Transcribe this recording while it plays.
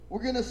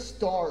We're going to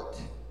start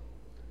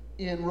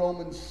in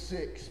Romans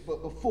 6,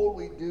 but before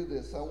we do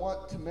this, I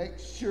want to make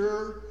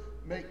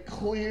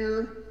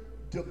clear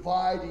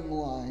dividing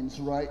lines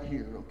right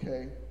here,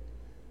 okay?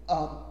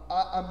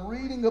 I'm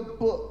reading a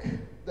book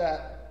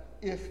that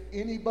if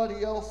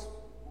anybody else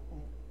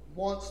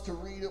wants to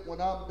read it, when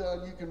I'm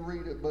done, you can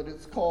read it, but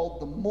it's called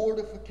The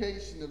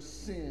Mortification of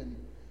Sin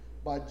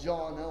by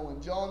John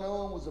Owen. John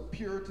Owen was a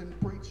Puritan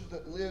preacher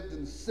that lived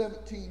in the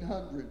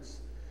 1700s.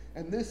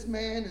 And this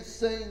man is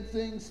saying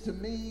things to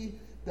me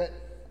that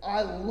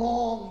I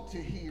long to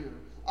hear.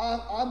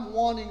 I'm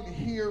wanting to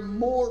hear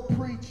more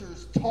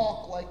preachers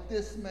talk like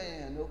this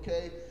man,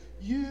 okay?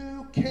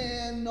 You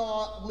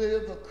cannot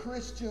live a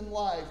Christian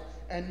life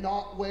and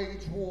not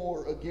wage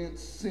war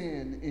against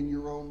sin in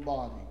your own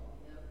body.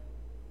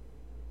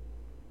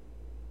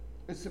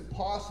 It's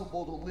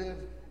impossible to live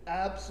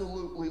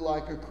absolutely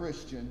like a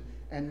Christian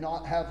and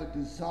not have a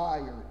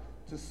desire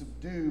to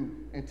subdue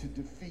and to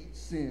defeat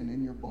sin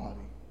in your body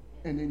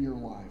and in your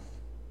life.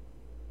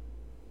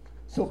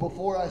 So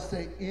before I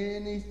say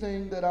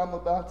anything that I'm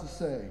about to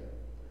say,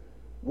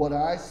 what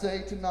I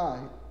say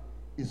tonight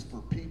is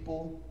for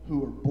people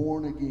who are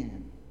born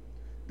again.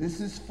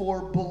 This is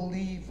for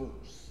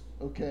believers,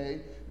 okay?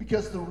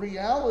 Because the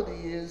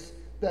reality is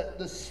that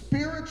the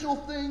spiritual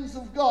things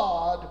of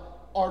God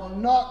are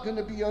not going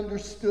to be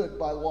understood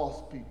by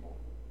lost people.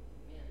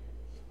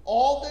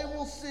 All they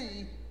will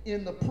see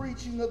in the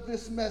preaching of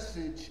this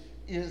message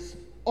is,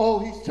 oh,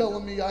 he's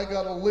telling me I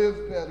got to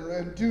live better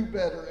and do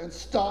better and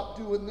stop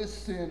doing this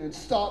sin and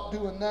stop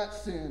doing that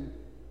sin.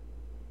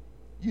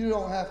 You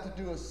don't have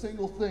to do a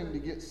single thing to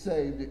get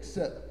saved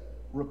except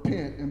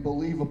repent and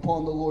believe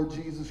upon the Lord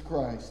Jesus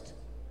Christ.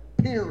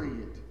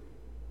 Period.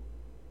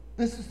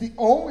 This is the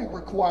only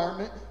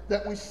requirement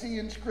that we see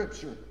in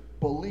Scripture.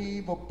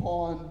 Believe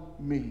upon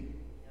me.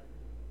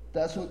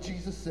 That's what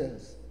Jesus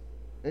says.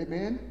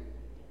 Amen?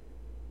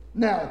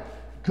 Now,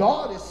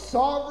 God is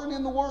sovereign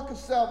in the work of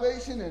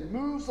salvation and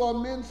moves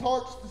on men's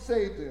hearts to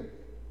save them.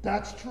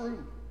 That's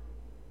true.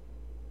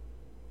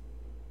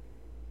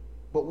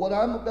 But what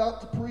I'm about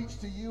to preach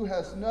to you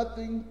has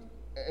nothing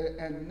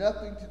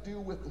to do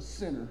with the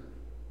sinner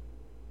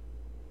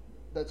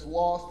that's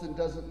lost and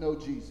doesn't know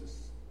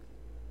Jesus.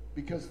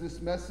 Because this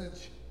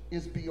message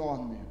is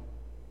beyond them.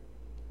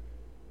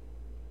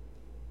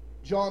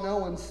 John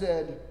Owen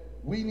said,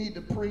 we need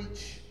to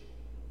preach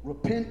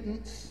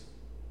repentance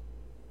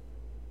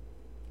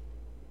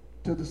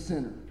to the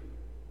sinner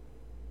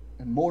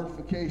and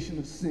mortification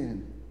of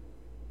sin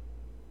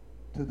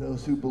to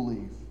those who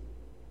believe.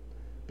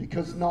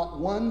 Because not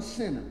one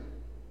sinner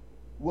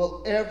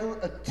will ever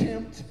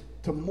attempt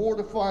to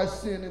mortify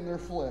sin in their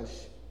flesh.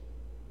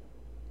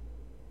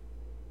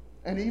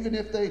 And even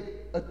if they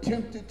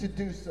attempted to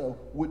do so,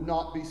 would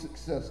not be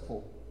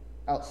successful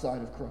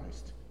outside of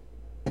Christ.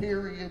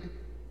 Period.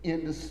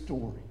 End of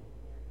story.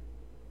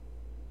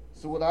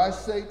 So what I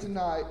say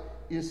tonight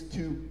is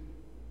to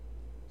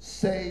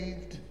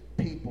saved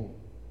people.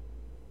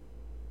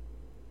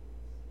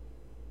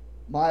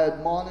 My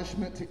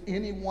admonishment to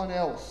anyone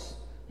else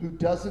who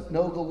doesn't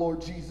know the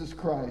Lord Jesus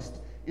Christ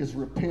is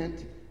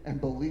repent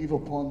and believe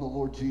upon the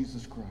Lord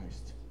Jesus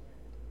Christ.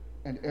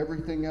 And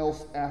everything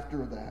else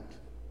after that,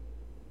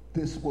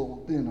 this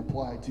will then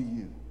apply to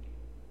you.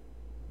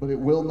 But it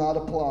will not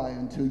apply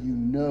until you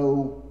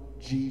know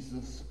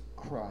Jesus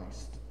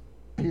Christ.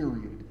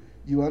 Period.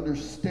 You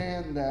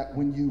understand that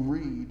when you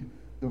read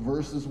the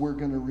verses we're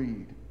going to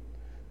read.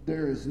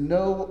 There is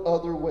no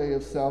other way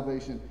of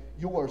salvation.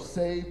 You are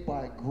saved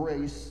by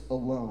grace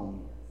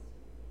alone.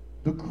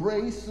 The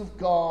grace of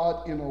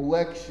God in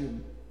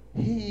election,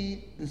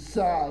 He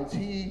decides,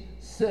 He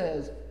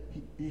says,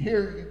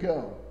 here you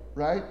go,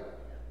 right?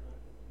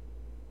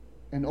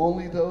 And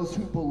only those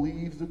who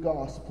believe the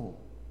gospel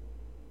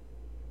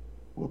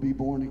will be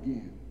born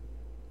again.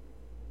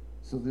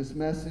 So this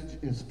message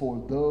is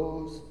for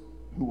those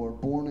who are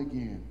born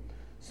again.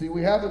 See,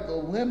 we have a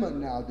dilemma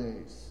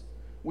nowadays.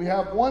 We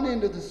have one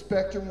end of the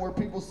spectrum where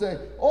people say,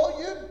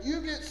 oh, you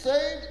get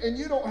saved and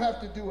you don't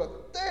have to do a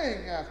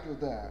thing after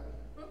that.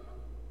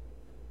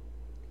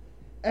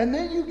 And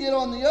then you get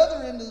on the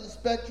other end of the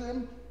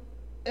spectrum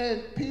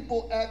and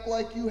people act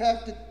like you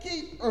have to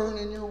keep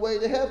earning your way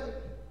to heaven.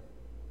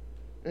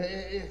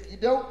 If you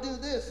don't do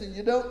this and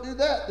you don't do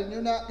that, then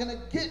you're not going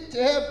to get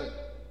to heaven.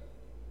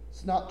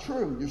 It's not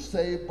true. You're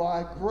saved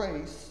by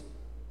grace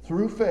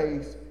through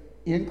faith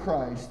in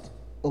Christ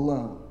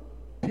alone.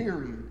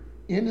 Period.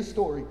 End of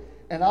story.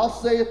 And I'll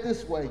say it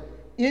this way.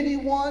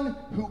 Anyone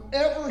who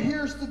ever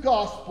hears the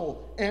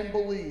gospel and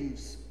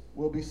believes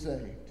will be saved.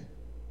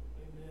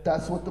 Amen.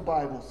 That's what the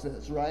Bible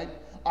says, right?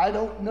 I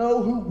don't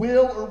know who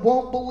will or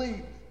won't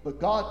believe, but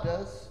God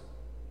does.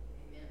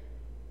 Amen.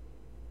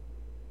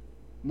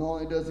 Not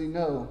only does He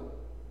know,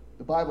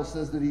 the Bible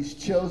says that He's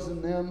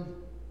chosen them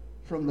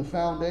from the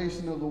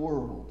foundation of the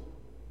world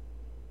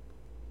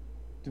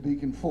to be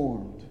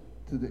conformed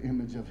to the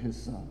image of His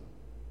Son.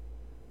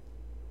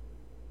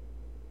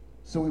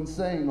 So in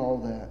saying all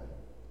that,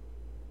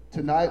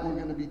 tonight we're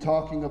going to be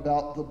talking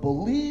about the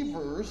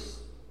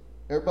believers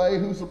Everybody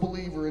who's a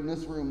believer in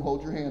this room,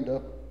 hold your hand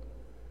up.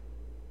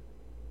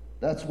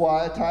 That's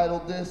why I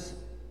titled this,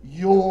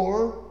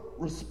 Your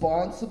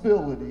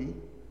Responsibility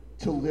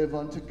to Live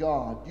Unto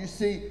God. You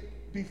see,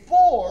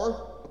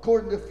 before,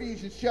 according to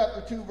Ephesians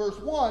chapter 2, verse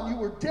 1, you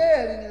were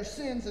dead in your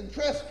sins and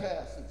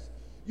trespasses.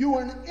 You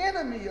were an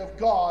enemy of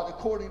God,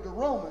 according to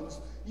Romans.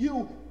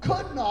 You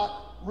could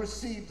not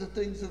receive the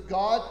things of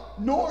God,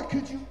 nor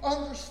could you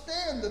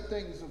understand the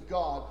things of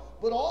God.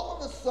 But all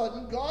of a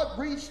sudden, God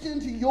reached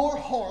into your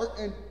heart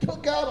and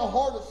took out a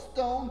heart of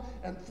stone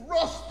and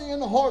thrust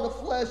in a heart of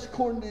flesh,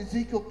 according to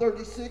Ezekiel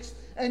 36,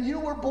 and you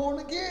were born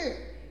again.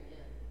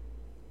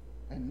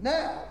 And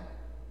now,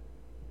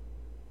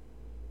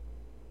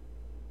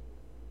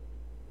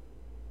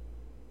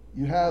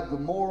 you have the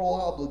moral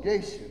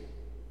obligation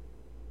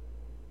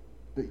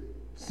that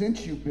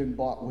since you've been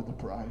bought with a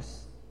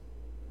price,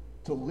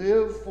 to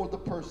live for the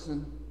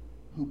person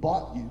who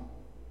bought you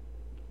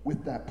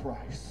with that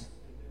price.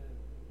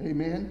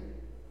 Amen.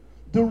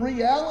 The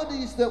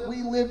realities that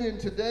we live in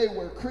today,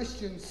 where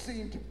Christians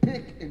seem to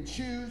pick and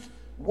choose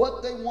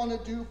what they want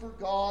to do for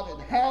God and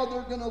how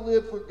they're going to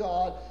live for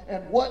God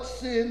and what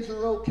sins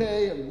are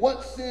okay and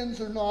what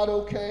sins are not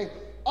okay.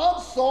 I'm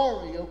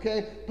sorry,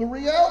 okay? The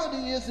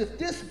reality is, if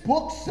this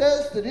book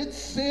says that it's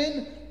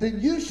sin,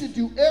 then you should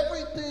do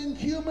everything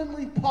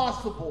humanly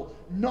possible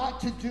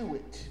not to do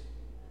it.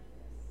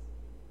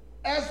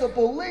 As a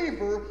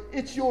believer,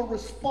 it's your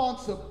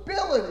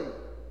responsibility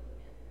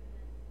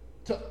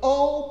to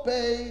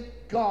obey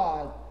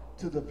God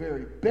to the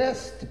very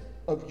best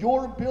of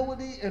your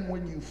ability. And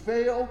when you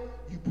fail,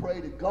 you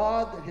pray to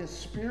God that His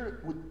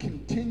Spirit would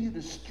continue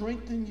to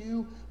strengthen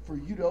you for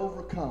you to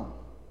overcome.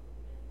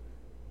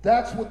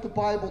 That's what the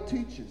Bible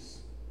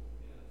teaches.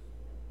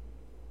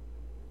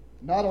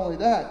 Not only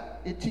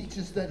that, it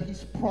teaches that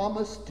He's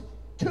promised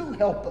to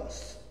help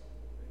us.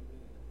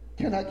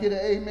 Can I get an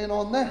amen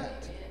on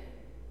that?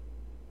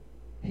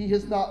 He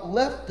has not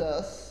left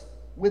us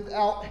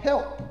without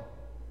help.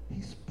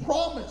 He's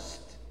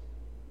promised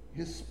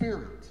His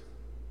Spirit.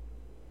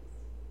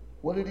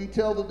 What did He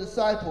tell the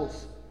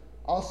disciples?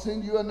 I'll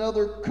send you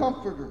another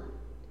comforter,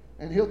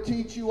 and He'll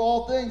teach you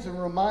all things and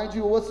remind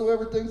you of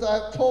whatsoever things I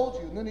have told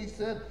you. And then He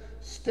said,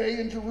 stay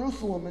in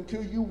Jerusalem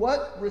until you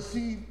what?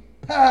 Receive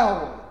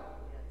power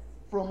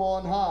from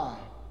on high.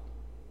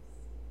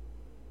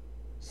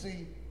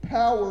 See,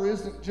 power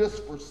isn't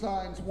just for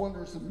signs,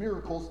 wonders, and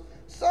miracles.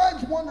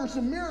 Signs, wonders,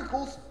 and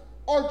miracles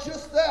are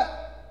just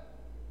that.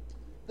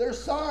 They're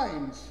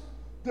signs,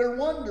 they're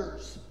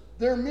wonders,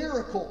 they're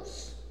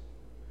miracles.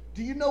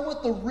 Do you know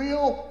what the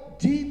real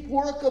deep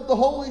work of the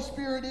Holy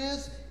Spirit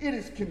is? It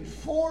is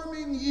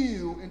conforming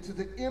you into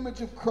the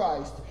image of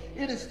Christ.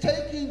 It is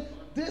taking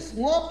this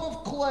lump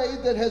of clay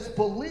that has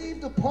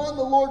believed upon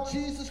the Lord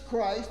Jesus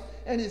Christ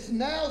and is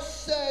now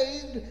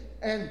saved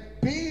and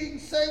being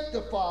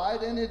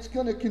sanctified, and it's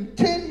going to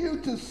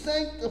continue to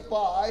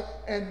sanctify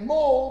and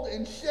mold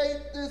and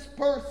shape this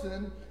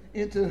person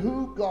into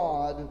who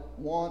God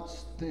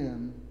wants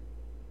them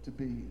to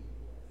be.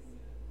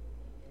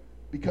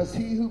 Because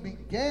He who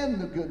began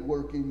the good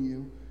work in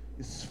you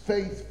is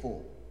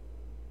faithful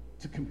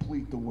to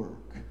complete the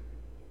work.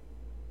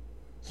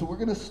 So we're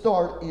going to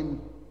start in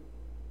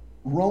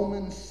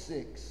Romans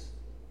 6.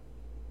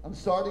 I'm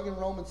starting in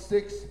Romans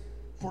 6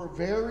 for a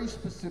very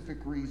specific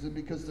reason,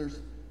 because there's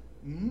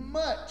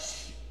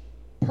much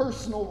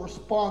personal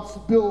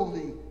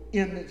responsibility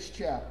in this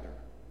chapter.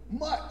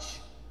 Much.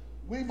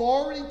 We've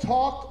already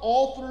talked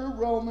all through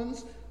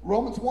Romans.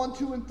 Romans 1,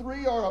 2, and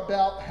 3 are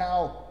about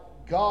how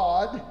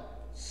God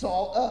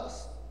saw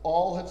us.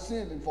 All have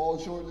sinned and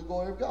fallen short of the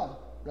glory of God,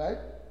 right?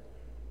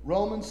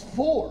 Romans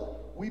 4,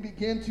 we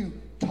begin to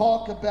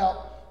talk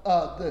about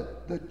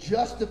the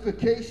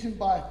justification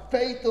by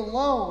faith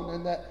alone,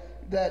 and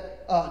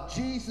that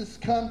Jesus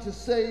come to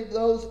save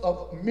those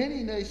of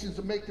many nations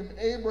and make them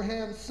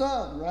Abraham's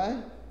son,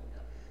 right?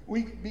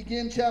 We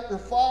begin chapter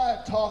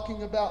 5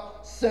 talking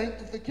about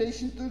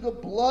sanctification through the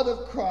blood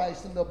of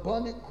Christ and the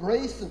abundant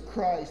grace of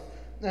Christ,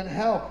 and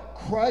how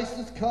Christ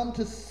has come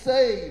to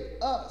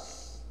save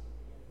us.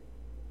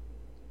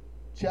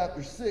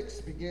 Chapter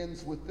 6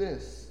 begins with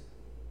this.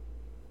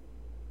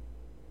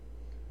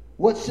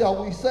 What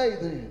shall we say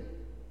then?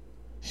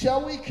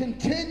 Shall we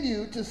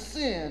continue to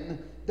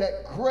sin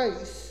that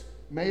grace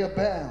may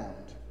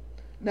abound?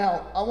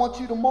 Now, I want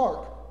you to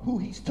mark who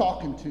he's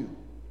talking to.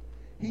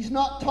 He's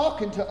not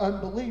talking to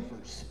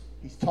unbelievers.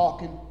 He's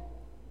talking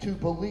to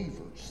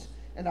believers.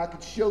 And I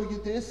could show you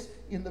this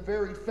in the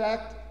very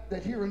fact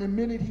that here in a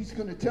minute he's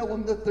going to tell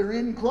them that they're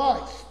in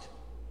Christ.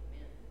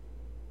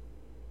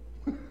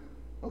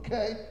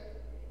 Okay?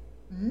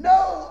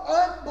 No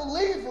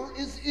unbeliever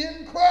is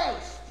in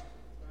Christ.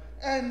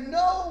 And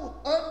no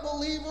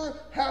unbeliever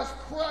has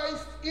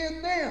Christ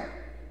in them.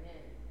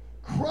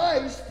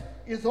 Christ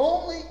is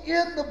only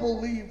in the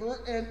believer,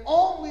 and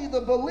only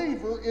the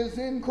believer is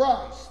in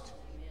Christ.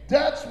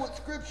 That's what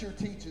Scripture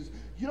teaches.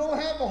 You don't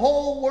have a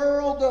whole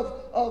world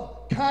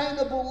of kind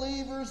of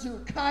believers who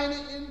are kind of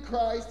in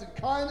Christ and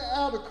kind of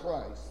out of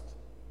Christ.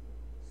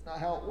 It's not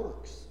how it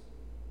works.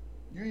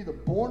 You're either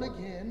born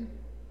again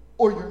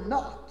or you're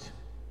not.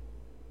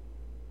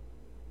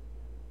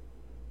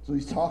 So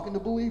he's talking to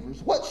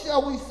believers. What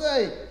shall we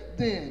say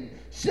then?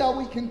 Shall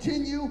we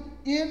continue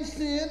in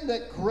sin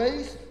that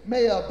grace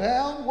may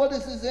abound? What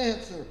is his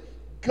answer?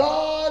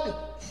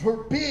 God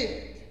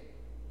forbid.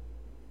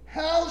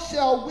 How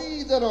shall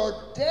we that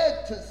are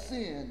dead to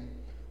sin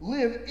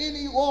live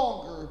any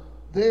longer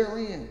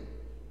therein?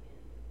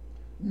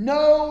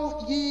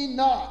 Know ye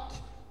not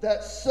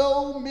that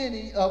so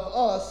many of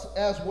us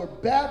as were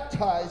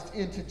baptized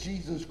into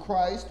Jesus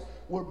Christ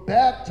were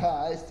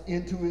baptized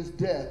into his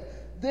death?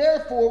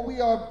 Therefore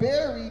we are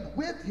buried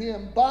with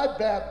him by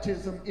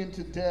baptism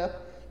into death,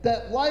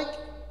 that like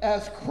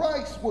as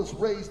Christ was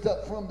raised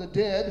up from the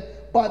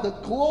dead by the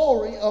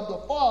glory of the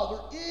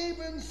Father,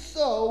 even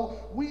so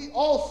we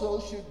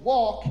also should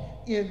walk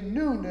in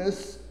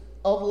newness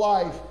of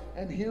life.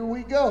 And here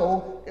we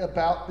go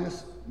about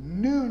this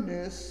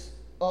newness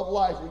of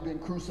life. We've been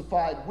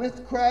crucified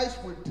with Christ.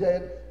 We're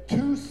dead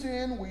to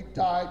sin. We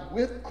died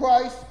with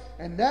Christ.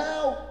 And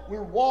now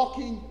we're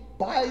walking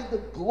by the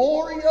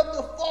glory of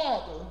the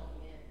Father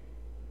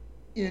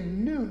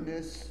in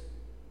newness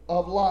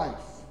of life.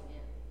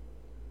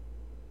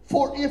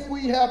 For if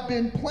we have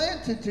been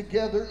planted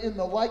together in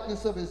the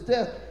likeness of his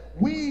death,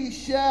 we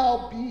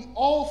shall be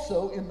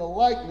also in the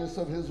likeness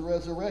of his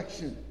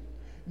resurrection.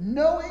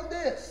 Knowing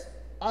this,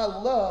 I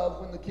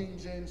love when the King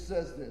James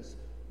says this.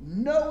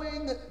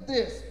 Knowing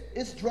this,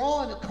 it's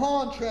drawing a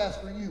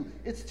contrast for you.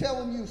 It's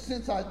telling you,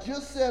 since I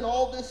just said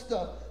all this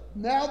stuff,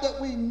 now that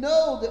we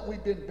know that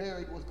we've been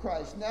buried with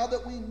Christ, now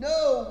that we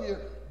know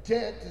we're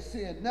dead to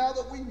sin, now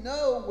that we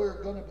know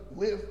we're going to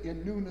live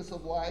in newness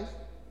of life,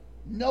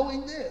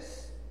 knowing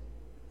this,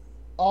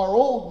 our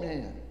old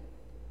man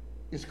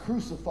is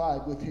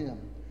crucified with him,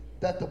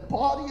 that the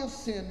body of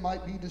sin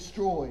might be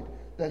destroyed,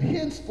 that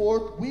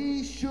henceforth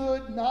we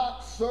should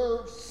not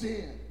serve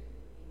sin.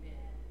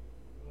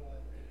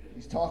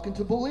 He's talking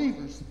to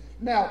believers.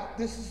 Now,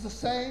 this is the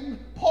same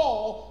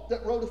Paul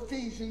that wrote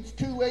Ephesians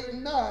 2, 8,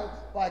 and 9.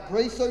 By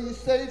grace are you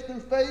saved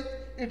through faith.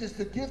 It is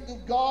the gift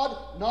of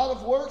God, not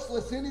of works,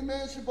 lest any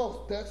man should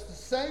boast. That's the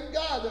same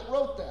guy that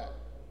wrote that.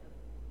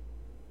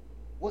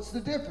 What's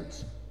the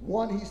difference?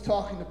 One, he's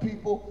talking to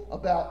people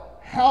about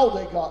how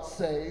they got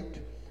saved.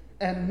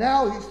 And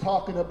now he's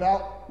talking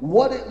about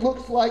what it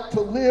looks like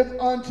to live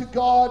unto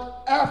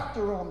God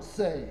after I'm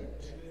saved.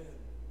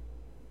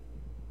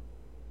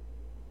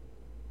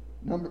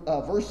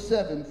 Verse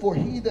 7, for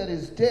he that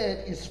is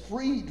dead is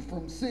freed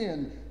from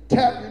sin.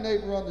 Tap your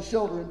neighbor on the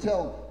shoulder and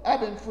tell him, I've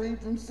been freed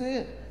from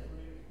sin.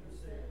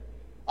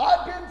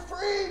 I've been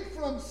freed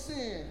from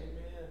sin.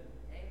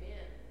 Amen.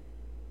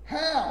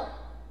 How?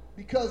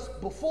 Because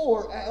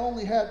before I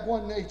only had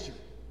one nature.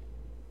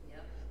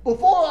 Yep.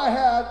 Before I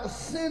had a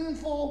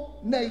sinful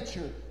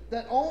nature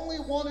that only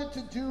wanted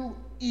to do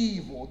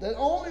evil, that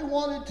only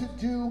wanted to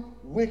do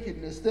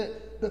wickedness,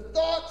 that the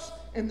thoughts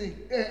and the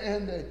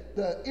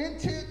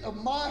intent of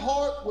my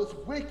heart was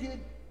wicked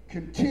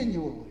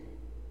continually.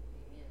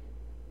 Amen.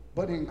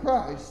 But in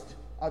Christ,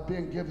 I've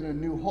been given a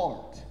new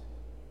heart,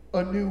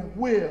 a new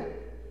will,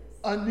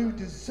 a new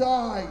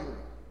desire.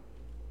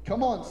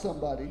 Come on,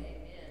 somebody. Amen.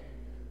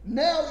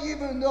 Now,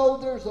 even though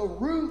there's a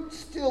root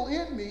still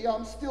in me,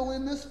 I'm still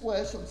in this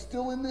flesh, I'm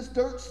still in this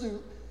dirt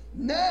suit,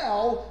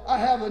 now I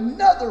have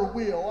another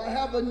will, I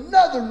have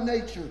another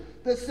nature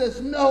that says,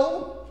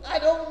 no, I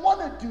don't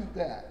want to do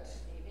that.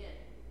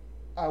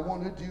 I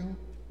want to do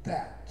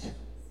that.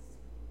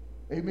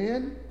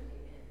 Amen?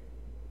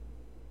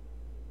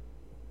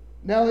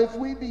 Now, if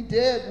we be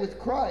dead with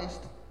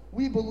Christ,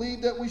 we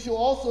believe that we shall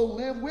also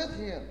live with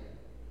him.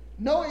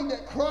 Knowing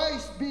that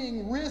Christ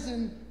being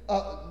risen,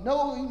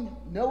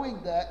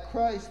 knowing that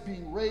Christ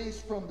being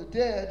raised from the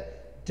dead,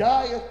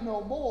 dieth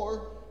no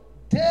more,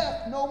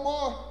 death no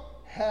more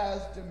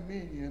has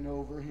dominion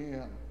over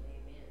him.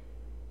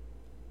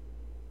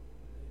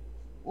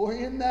 For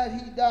in that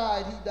he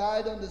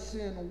died unto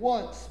sin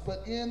once,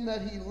 but in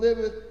that he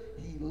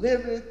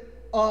liveth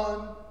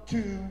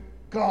unto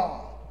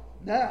God.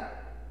 Now,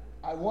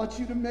 I want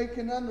you to make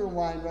an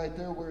underline right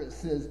there where it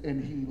says,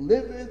 and he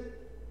liveth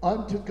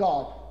unto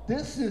God.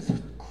 This is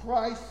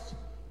Christ's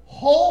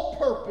whole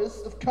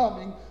purpose of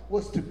coming,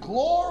 was to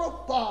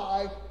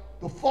glorify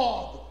the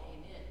Father.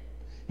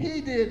 Amen.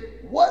 He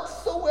did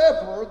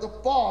whatsoever the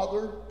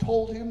Father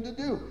told him to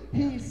do.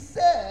 He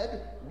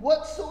said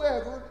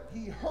whatsoever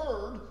he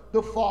heard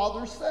the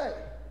Father say.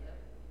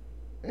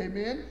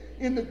 Amen.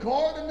 In the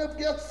Garden of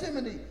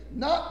Gethsemane,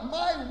 not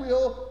my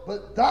will,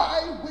 but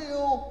thy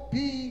will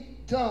be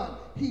done.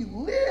 He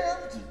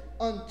lived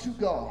unto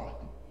God.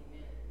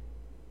 Amen.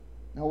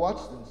 Now watch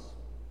this.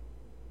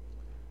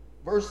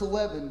 Verse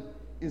 11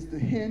 is the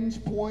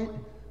hinge point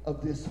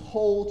of this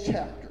whole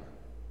chapter.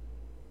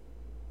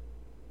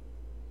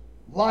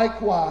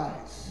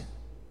 Likewise,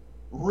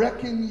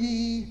 reckon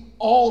ye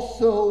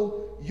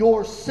also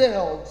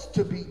yourselves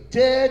to be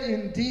dead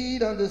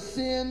indeed unto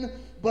sin,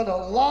 but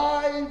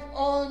alive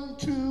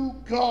unto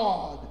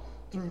God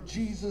through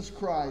Jesus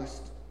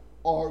Christ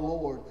our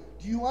Lord.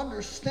 Do you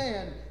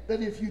understand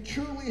that if you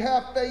truly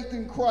have faith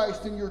in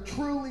Christ and you're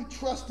truly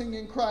trusting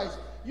in Christ,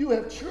 you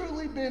have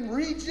truly been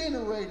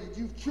regenerated.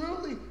 You've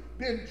truly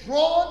been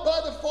drawn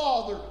by the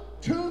Father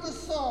to the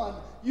Son.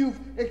 You've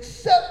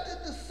accepted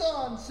the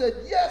Son, said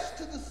yes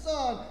to the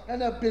Son,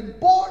 and have been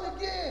born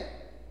again.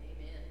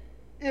 Amen.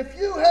 If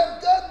you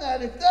have done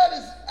that, if that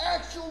is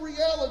actual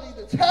reality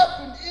that's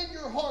happened in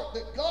your heart,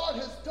 that God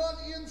has done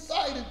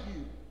inside of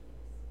you,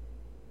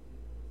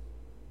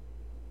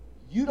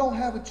 you don't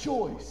have a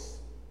choice.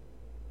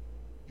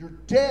 You're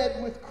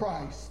dead with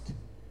Christ,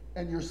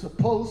 and you're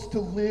supposed to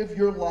live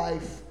your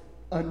life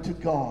unto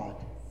God.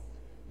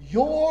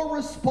 Your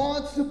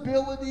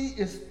responsibility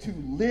is to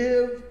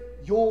live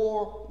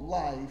your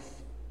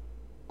life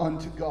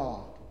unto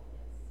God.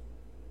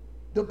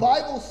 The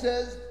Bible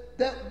says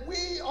that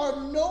we are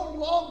no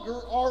longer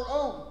our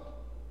own.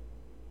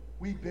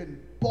 We've been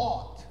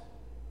bought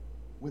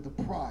with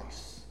a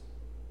price.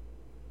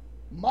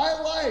 My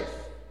life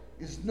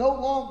is no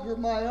longer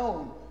my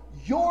own.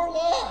 Your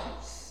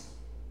lives,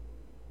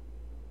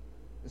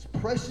 as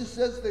precious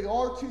as they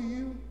are to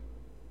you,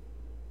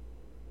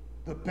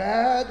 the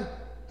bad,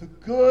 the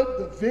good,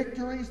 the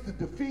victories, the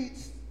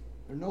defeats,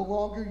 they're no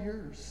longer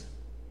yours.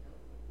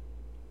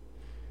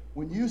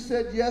 When you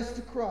said yes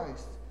to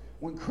Christ,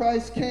 when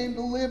Christ came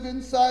to live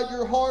inside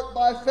your heart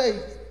by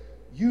faith,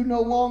 you no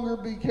longer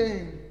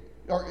became,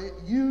 or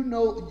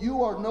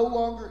you are no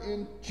longer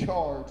in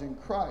charge,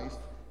 and Christ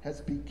has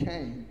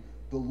became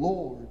the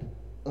Lord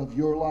of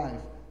your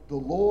life, the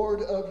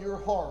Lord of your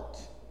heart.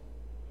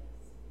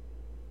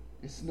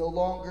 It's no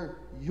longer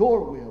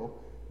your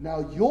will.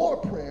 Now your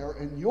prayer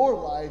and your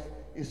life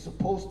is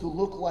supposed to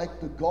look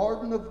like the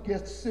Garden of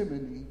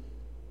Gethsemane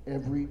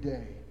every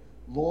day.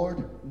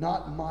 Lord,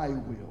 not my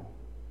will,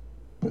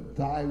 but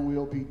thy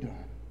will be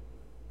done.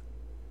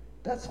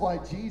 That's why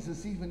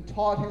Jesus even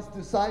taught his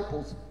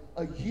disciples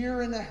a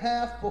year and a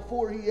half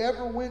before he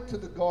ever went to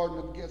the Garden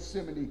of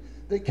Gethsemane.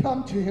 They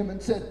come to him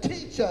and said,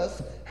 teach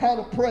us how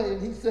to pray.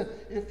 And he said,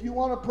 if you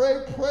want to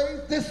pray,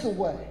 pray this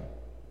way.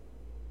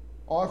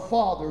 Our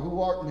Father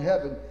who art in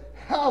heaven,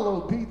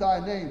 hallowed be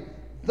thy name.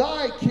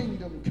 Thy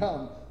kingdom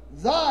come.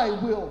 Thy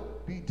will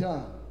be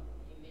done.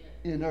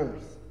 Amen. In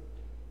earth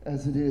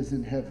as it is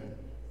in heaven.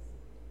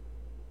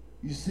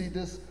 You see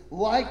this?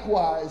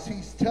 Likewise,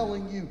 he's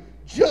telling you,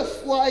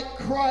 just like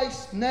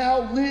Christ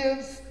now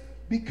lives,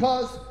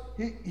 because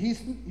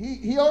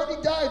he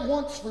already died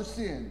once for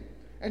sin,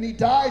 and he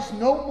dies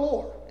no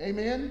more.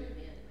 Amen?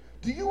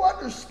 Do you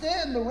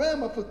understand the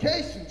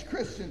ramifications,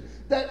 Christian,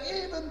 that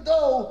even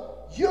though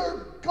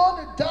you're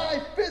going to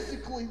die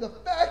physically, the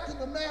fact of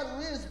the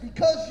matter is,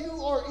 because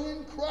you are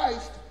in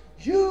Christ,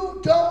 you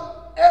don't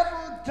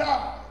ever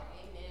die.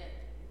 Amen.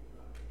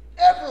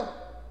 Ever.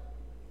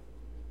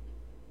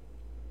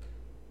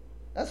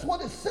 That's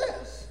what it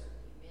says.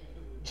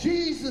 Amen.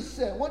 Jesus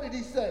said, what did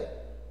he say?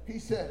 He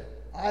said,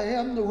 I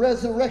am the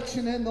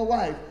resurrection and the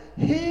life.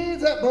 He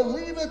that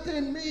believeth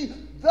in me,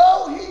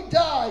 though he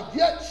die,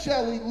 yet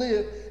shall he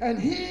live. And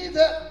he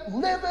that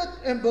liveth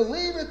and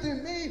believeth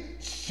in me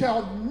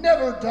shall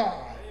never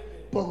die.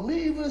 Amen.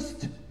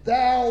 Believest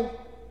thou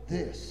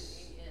this?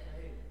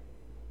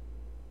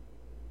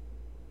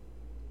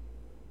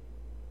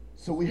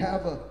 So we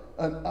have a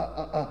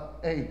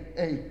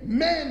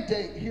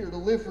mandate here to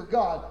live for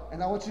God.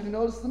 And I want you to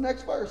notice the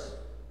next verse.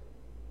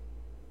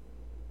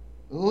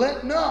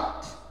 Let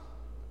not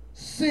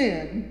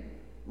sin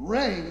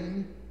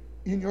reign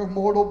in your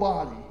mortal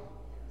body,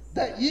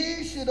 that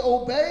ye should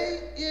obey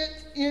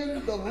it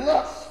in the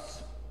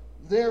lusts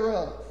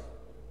thereof.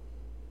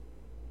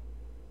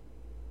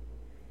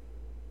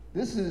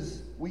 This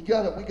is, we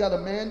got a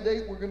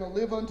mandate. We're going to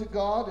live unto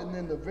God. And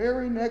then the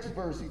very next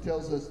verse he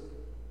tells us,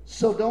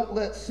 so don't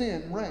let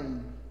sin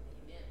reign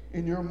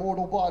in your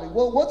mortal body.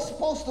 Well, what's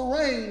supposed to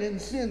reign in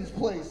sin's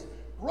place?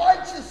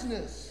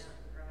 Righteousness,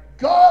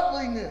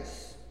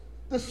 godliness,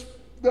 the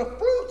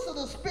fruits of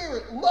the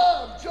Spirit,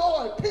 love,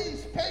 joy,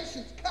 peace,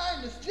 patience,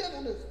 kindness,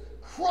 gentleness.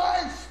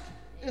 Christ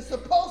is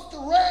supposed to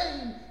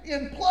reign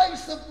in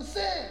place of the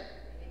sin.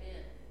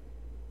 Amen.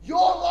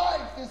 Your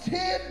life is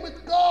hid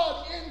with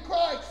God in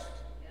Christ.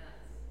 Yes.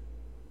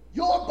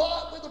 You're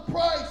bought with a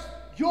price.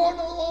 You're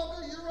no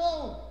longer your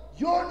own.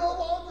 You're no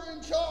longer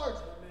in charge.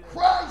 Amen.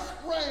 Christ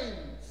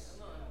reigns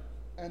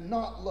and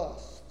not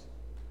lust.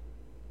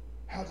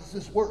 How does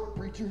this work,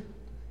 preacher?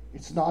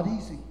 It's not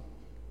easy.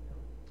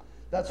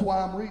 That's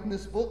why I'm reading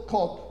this book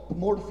called The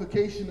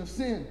Mortification of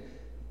Sin.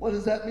 What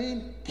does that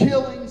mean?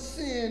 Killing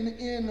sin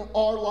in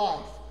our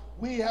life.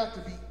 We have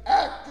to be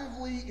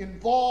actively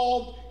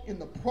involved in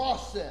the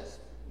process.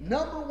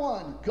 Number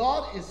one,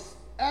 God is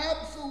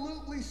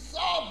absolutely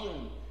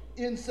sovereign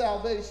in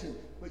salvation.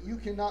 But you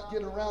cannot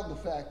get around the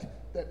fact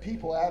that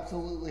people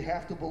absolutely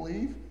have to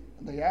believe,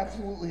 and they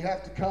absolutely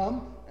have to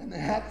come, and they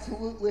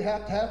absolutely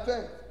have to have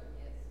faith.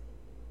 Yes.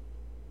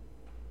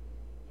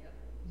 Yep.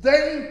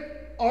 They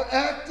are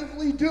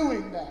actively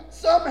doing that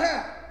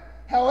somehow.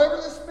 However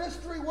this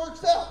mystery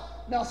works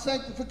out. Now,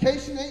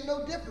 sanctification ain't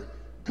no different.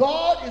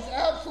 God is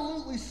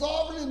absolutely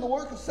sovereign in the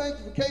work of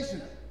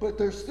sanctification. but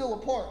there's still a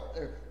part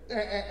there.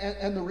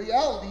 And the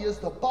reality is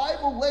the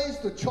Bible lays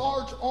the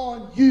charge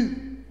on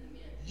you.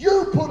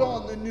 You put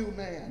on the new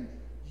man.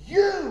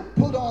 You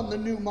put on the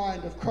new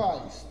mind of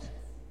Christ.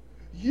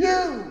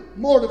 You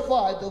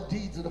mortify the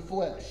deeds of the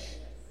flesh.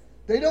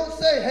 They don't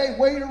say, hey,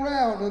 wait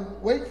around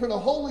and wait for the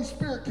Holy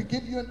Spirit to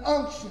give you an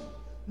unction.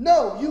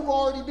 No, you've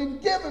already been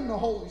given the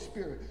Holy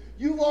Spirit.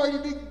 You've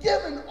already been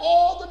given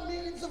all the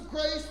means of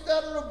grace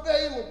that are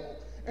available.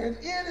 And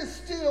it is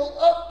still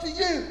up to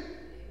you.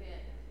 Amen.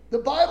 The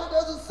Bible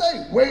doesn't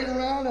say, wait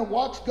around and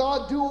watch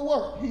God do a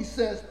work. He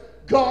says,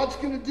 God's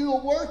going to do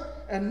a work,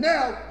 and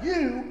now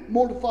you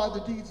mortify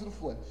the deeds of the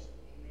flesh.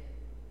 Amen.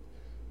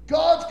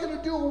 God's going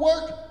to do a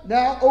work,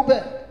 now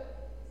obey.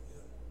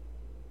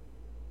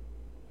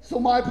 So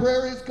my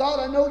prayer is, God,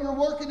 I know you're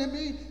working in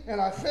me, and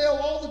I fail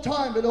all the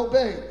time at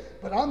obeying,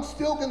 but I'm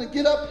still going to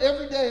get up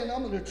every day, and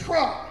I'm going to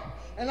try.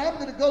 And I'm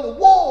going to go to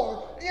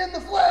war in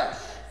the flesh.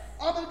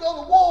 I'm going to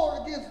go to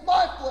war against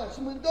my flesh.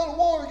 I'm going to go to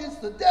war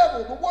against the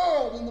devil, the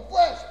world, and the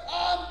flesh.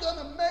 I'm going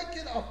to make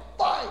it a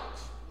fight.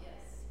 Yes.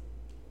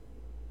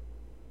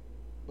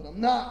 But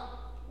I'm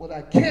not. What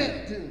I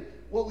can't do,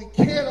 what we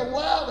can't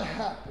allow to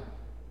happen,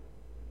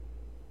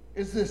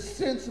 is this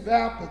sense of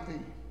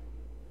apathy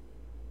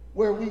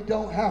where we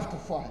don't have to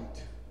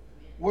fight,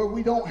 where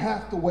we don't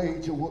have to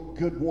wage a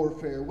good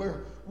warfare,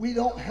 where we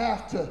don't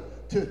have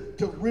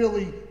to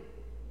really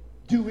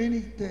do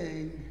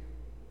anything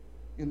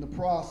in the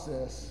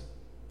process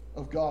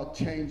of God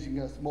changing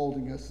us,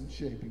 molding us, and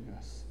shaping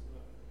us.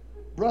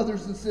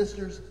 Brothers and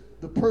sisters,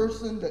 the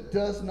person that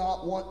does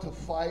not want to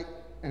fight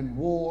and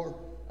war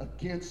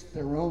against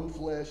their own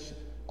flesh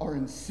are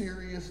in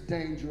serious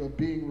danger of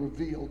being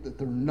revealed that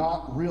they're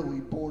not really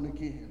born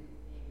again.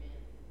 Amen.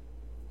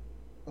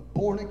 A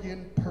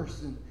born-again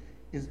person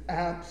is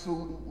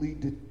absolutely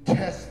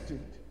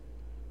detested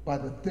by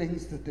the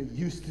things that they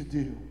used to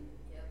do.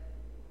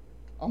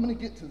 I'm going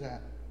to get to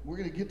that. We're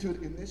going to get to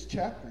it in this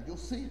chapter. You'll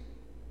see it.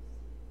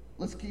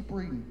 Let's keep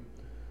reading.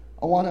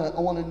 I want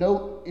to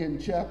note in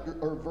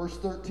verse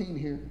 13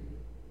 here.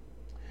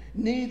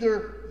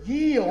 Neither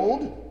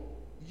yielding,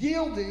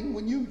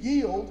 when you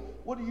yield,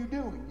 what are you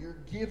doing? You're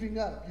giving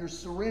up. You're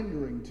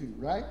surrendering to,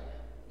 right?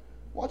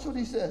 Watch what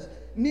he says.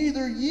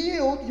 Neither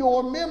yield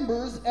your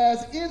members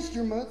as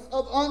instruments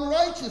of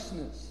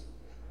unrighteousness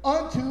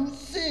unto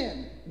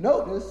sin.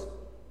 Notice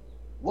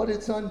what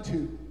it's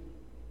unto.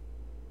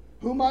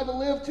 Who am I to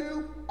live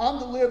to? I'm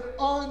to live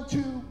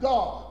unto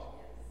God.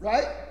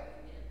 Right?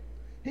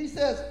 He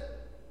says,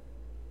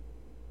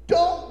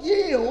 don't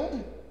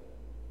yield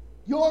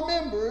your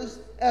members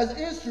as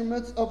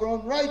instruments of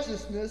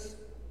unrighteousness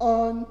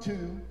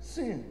unto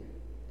sin.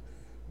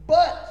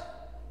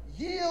 But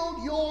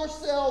yield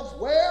yourselves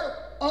where?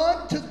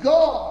 Unto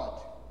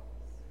God,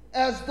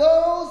 as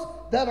those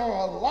that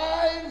are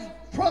alive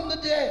from the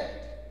dead,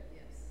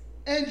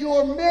 and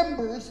your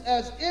members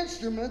as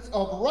instruments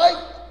of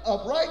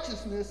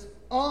righteousness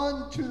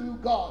unto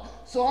God.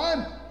 So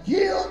I'm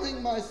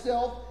yielding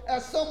myself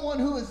as someone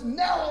who is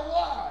now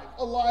alive.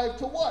 Alive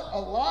to what?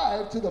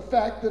 Alive to the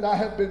fact that I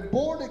have been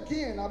born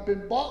again. I've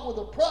been bought with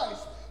a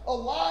price.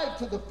 Alive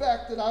to the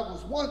fact that I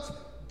was once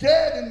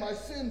dead in my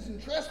sins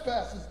and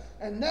trespasses.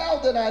 And now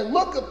that I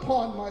look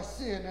upon my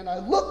sin and I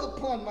look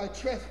upon my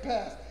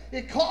trespass,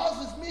 it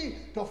causes me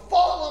to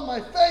fall on my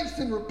face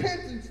in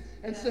repentance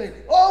and say,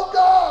 oh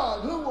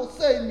God, who will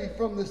save me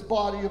from this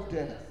body of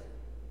death?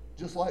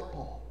 Just like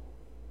Paul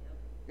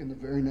in the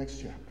very next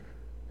chapter.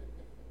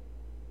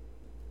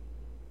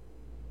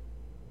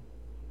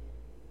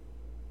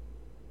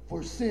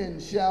 For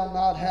sin shall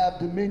not have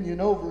dominion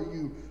over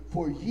you,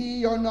 for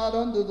ye are not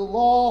under the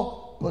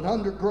law, but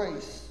under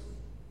grace.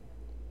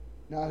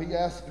 Now he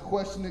asks the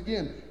question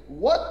again.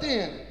 What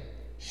then?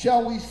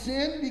 Shall we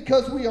sin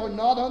because we are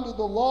not under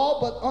the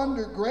law, but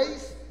under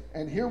grace?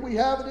 And here we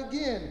have it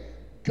again.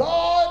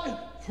 God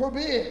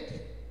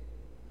forbid.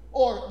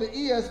 Or the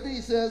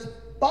ESV says,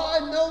 by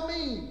no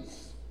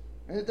means.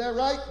 Ain't that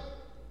right?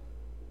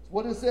 That's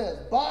what it says.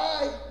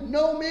 By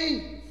no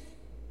means.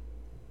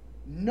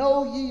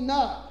 Know ye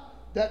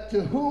not that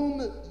to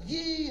whom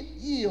ye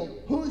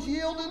yield. Who's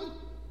yielding?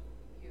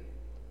 You.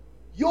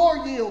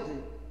 You're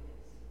yielding.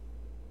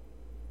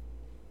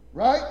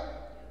 Right?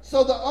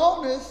 So the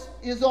onus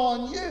is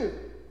on you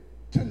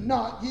to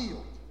not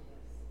yield.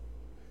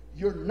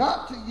 You're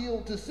not to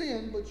yield to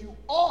sin, but you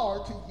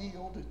are to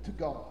yield to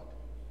God.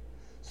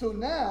 So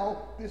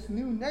now, this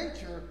new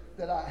nature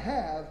that I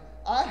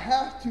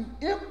have to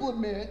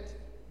implement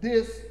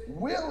this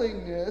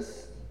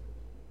willingness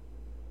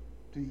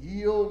to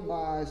yield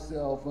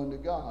myself unto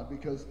God,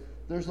 because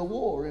there's a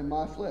war in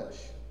my flesh.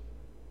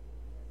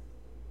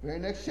 Very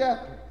next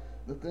chapter.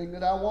 The thing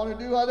that I want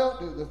to do, I don't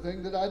do. The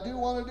thing that I do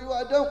want to do,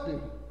 I don't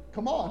do.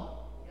 Come on.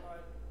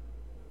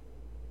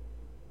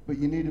 But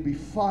you need to be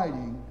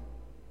fighting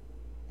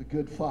the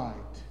good fight.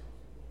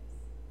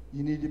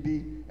 You need to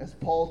be, as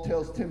Paul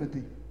tells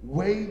Timothy,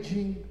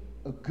 waging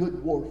a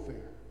good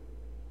warfare.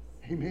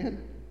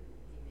 Amen?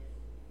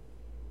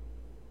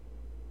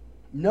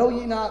 Know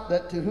ye not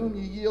that to whom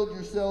ye yield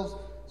yourselves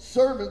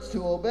servants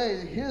to obey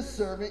his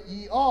servant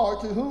ye are,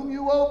 to whom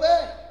you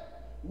obey,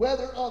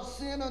 whether of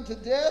sin unto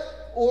death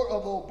or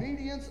of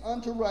obedience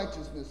unto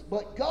righteousness.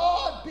 But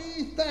God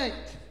be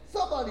thanked.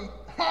 Somebody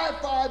high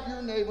five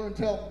your neighbor and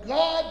tell him,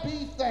 God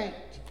be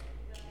thanked.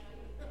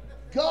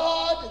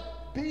 God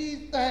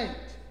be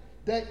thanked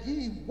that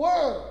ye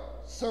were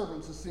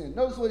servants of sin.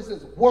 Notice what he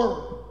says,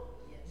 were.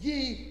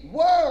 Ye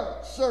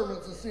were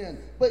servants of sin,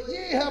 but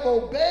ye have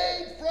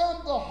obeyed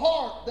from the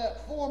heart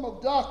that form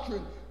of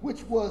doctrine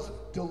which was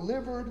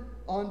delivered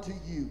unto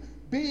you.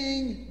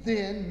 Being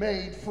then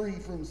made free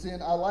from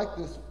sin. I like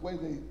this way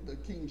the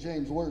King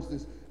James words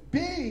this.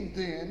 Being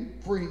then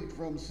freed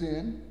from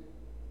sin,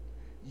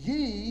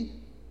 ye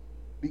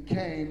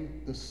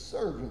became the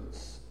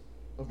servants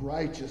of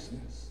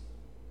righteousness.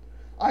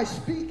 I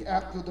speak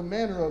after the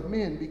manner of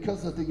men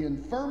because of the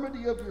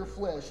infirmity of your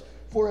flesh.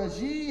 For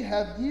as ye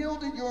have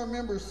yielded your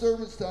members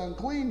servants to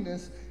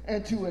uncleanness,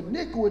 and to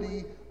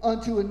iniquity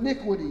unto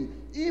iniquity,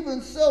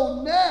 even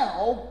so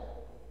now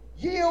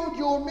yield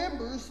your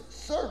members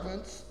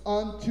servants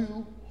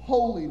unto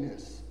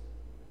holiness.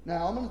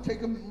 Now I'm going to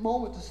take a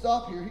moment to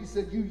stop here. He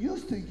said, you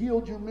used to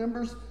yield your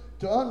members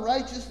to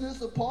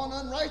unrighteousness upon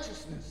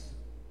unrighteousness.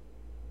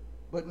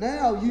 But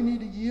now you need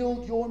to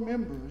yield your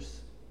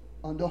members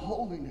unto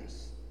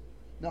holiness.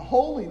 Now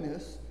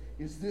holiness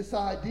is this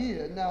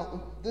idea.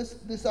 Now,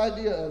 this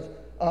idea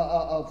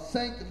of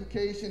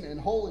sanctification and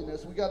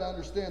holiness, we got to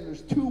understand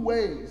there's two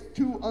ways,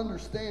 two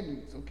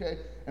understandings, okay?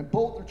 And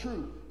both are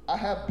true. I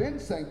have been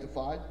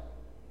sanctified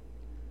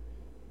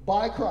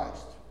by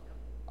Christ.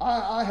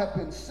 I have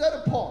been set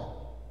apart.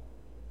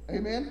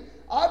 Amen?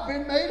 I've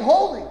been made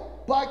holy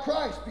by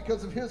Christ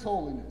because of his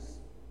holiness.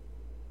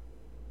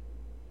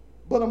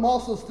 But I'm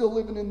also still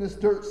living in this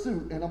dirt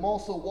suit, and I'm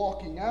also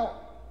walking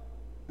out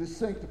this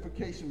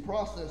sanctification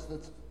process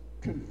that's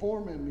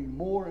conforming me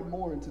more and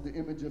more into the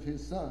image of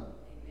his son.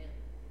 Amen.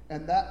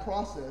 And that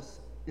process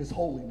is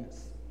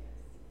holiness.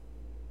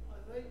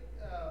 I think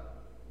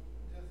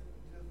just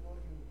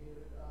looking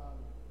here,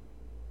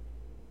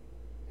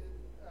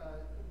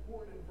 it's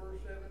important in verse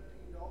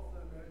 17 to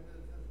also note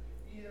that it says,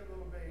 ye have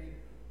obeyed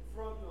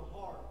from the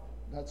heart.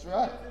 That's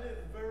right. Because it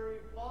is very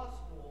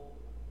possible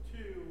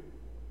to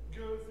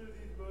go through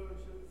these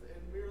motions and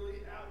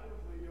merely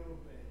outwardly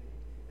obey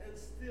and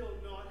still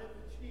not have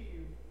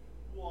achieved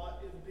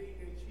what is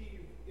being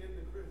achieved in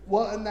the Christian.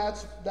 Well, and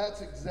that's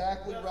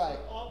exactly That's right.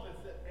 the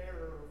opposite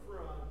error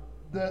from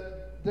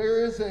That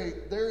there is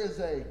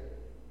a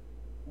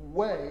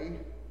way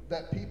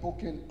that people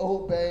can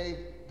obey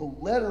the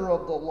letter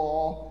of the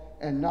law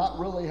and not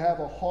really have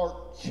a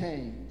heart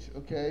change,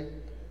 okay?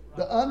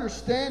 The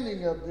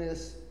understanding of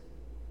this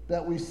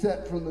that we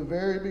set from the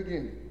very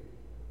beginning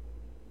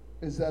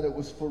is that it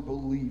was for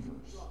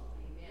believers.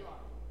 Amen.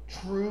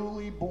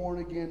 Truly born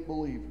again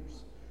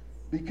believers.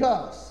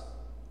 Because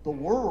the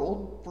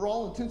world, for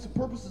all intents and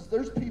purposes,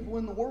 there's people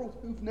in the world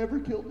who've never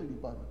killed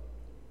anybody.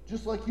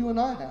 Just like you and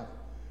I have.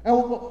 And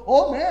we'll go,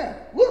 oh man,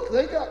 look,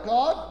 they got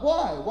God.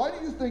 Why? Why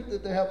do you think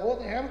that they have? Well,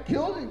 they haven't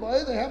killed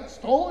anybody. They haven't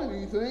stolen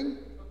anything.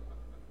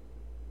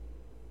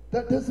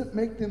 That doesn't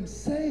make them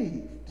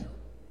saved.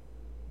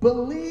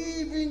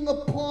 Believing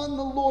upon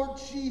the Lord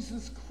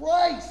Jesus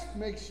Christ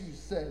makes you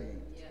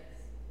saved. Yes.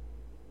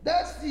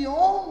 That's the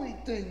only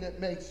thing that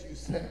makes you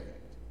saved.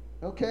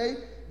 Okay?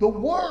 The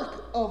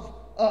work of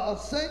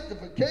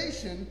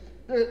sanctification,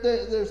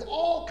 there's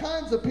all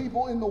kinds of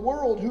people in the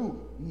world who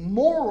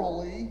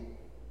morally,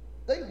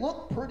 they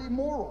look pretty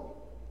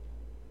moral.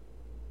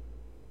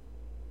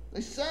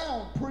 They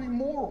sound pretty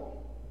moral.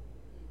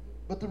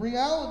 But the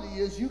reality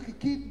is you could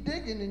keep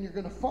digging and you're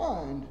going to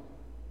find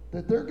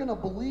that they're going to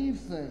believe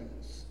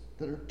things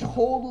that are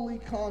totally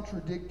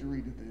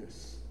contradictory to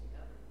this.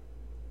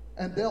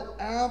 And they'll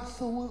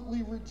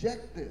absolutely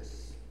reject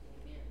this.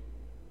 Amen.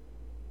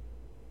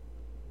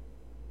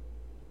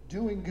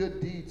 Doing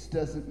good deeds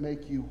doesn't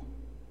make you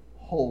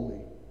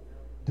holy,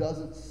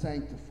 doesn't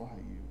sanctify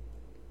you.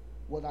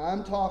 What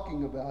I'm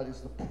talking about is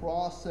the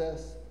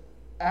process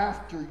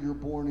after you're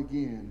born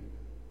again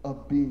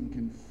of being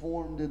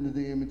conformed into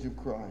the image of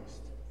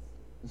Christ.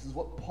 This is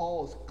what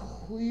Paul is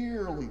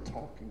clearly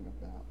talking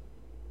about.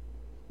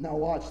 Now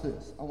watch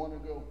this. I want to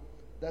go,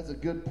 that's a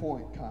good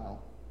point,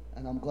 Kyle,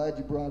 and I'm glad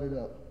you brought it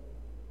up.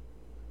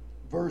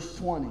 Verse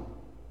 20.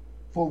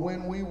 For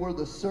when we were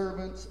the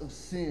servants of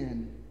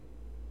sin,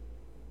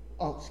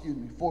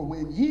 for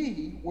when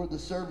ye were the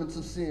servants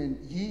of sin,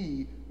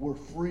 ye were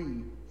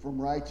free from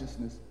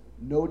righteousness.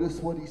 Notice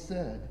what he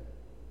said.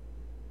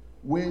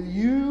 When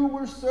you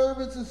were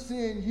servants of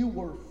sin, you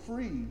were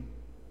free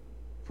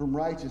from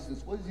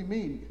righteousness. What does he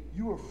mean?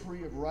 You were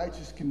free of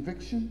righteous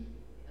conviction.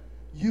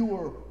 You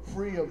were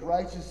free of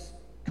righteous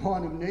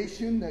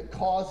condemnation that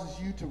causes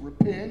you to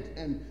repent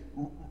and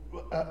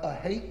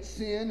hate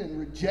sin and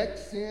reject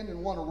sin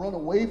and want to run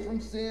away from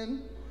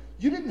sin.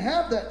 You didn't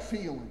have that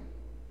feeling.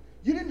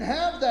 You didn't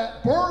have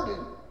that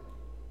burden,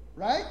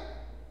 right?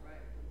 Right.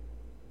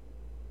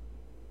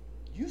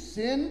 You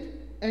sinned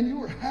and you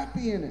were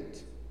happy in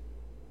it.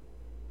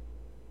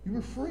 You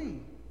were free.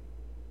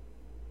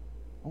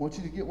 I want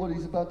you to get what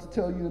he's about to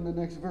tell you in the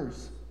next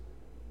verse.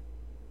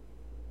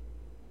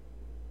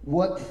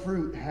 What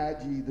fruit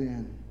had ye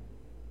then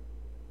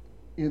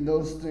in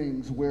those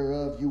things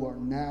whereof you are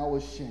now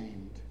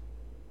ashamed?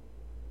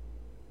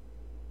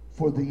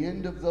 For the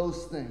end of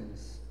those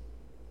things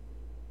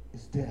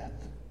is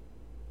death.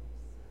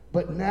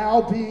 But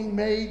now being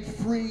made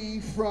free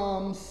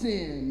from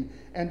sin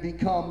and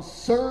become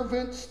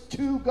servants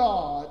to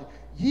God,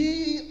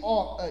 ye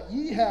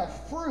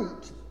have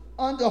fruit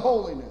unto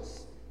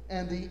holiness,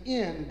 and the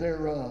end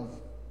thereof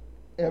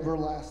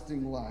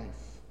everlasting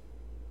life.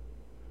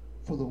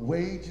 For the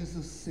wages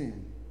of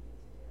sin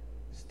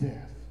is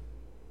death,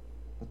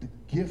 but the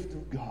gift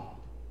of God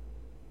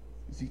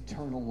is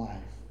eternal life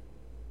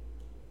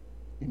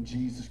in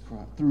Jesus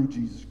Christ, through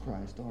Jesus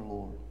Christ our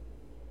Lord.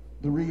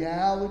 The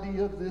reality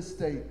of this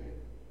statement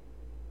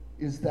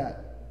is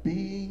that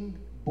being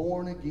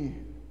born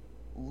again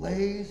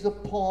lays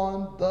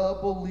upon the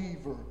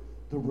believer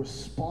the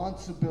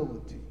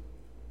responsibility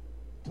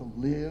to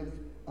live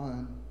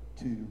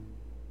unto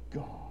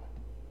God.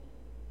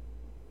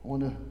 I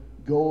want to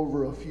go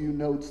over a few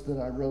notes that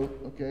I wrote,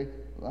 okay?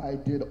 I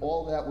did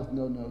all that with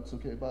no notes,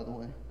 okay, by the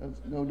way.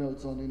 There's no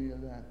notes on any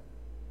of that.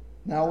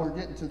 Now we're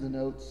getting to the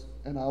notes,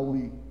 and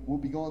we'll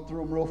be going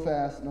through them real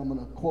fast, and I'm going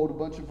to quote a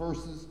bunch of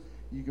verses.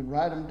 You can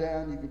write them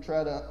down. You can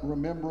try to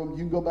remember them. You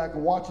can go back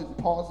and watch it and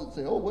pause it and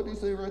say, oh, what did he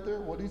say right there?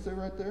 What did he say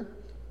right there?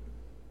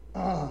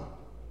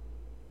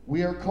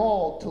 We are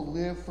called to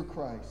live for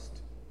Christ.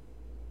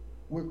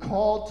 We're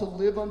called to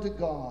live unto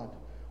God.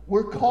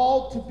 We're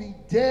called to be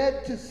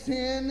dead to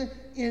sin.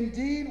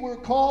 Indeed, we're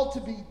called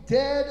to be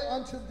dead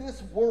unto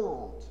this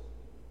world.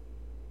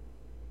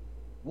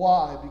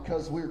 Why?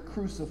 Because we're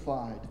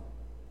crucified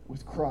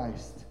with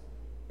Christ.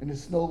 And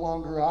it's no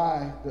longer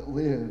I that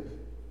live,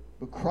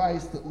 but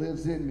Christ that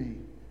lives in me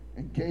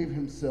and gave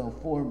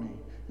himself for me.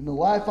 In the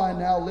life I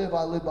now live,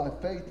 I live by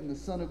faith in the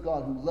Son of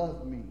God who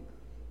loved me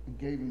and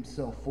gave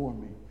himself for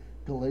me.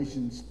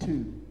 Galatians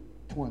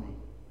 2:20.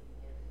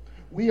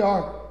 We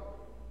are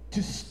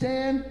to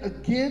stand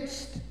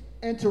against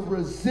and to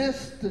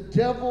resist the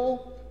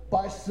devil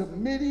by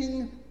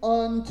submitting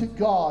unto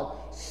God.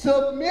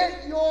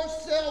 Submit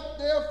yourself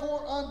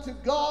therefore unto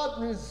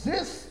God.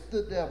 Resist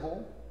the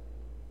devil,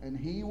 and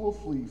he will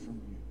flee from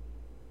you.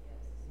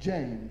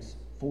 James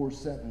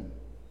 4:7.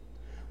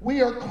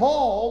 We are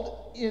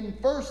called in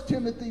 1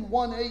 Timothy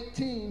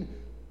 1:18,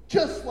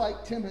 just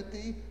like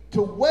Timothy,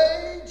 to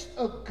wage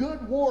a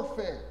good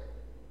warfare.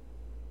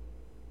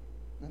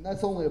 And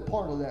that's only a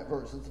part of that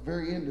verse. It's the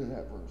very end of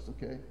that verse,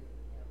 okay?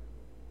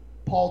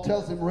 Paul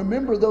tells him,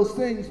 remember those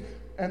things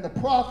and the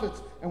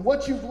prophets and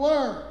what you've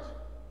learned.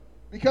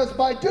 Because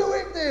by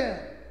doing them,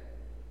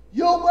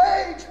 you'll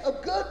wage a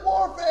good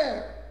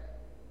warfare.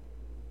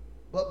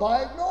 But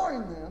by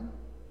ignoring them,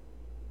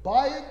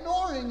 by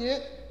ignoring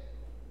it,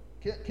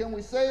 can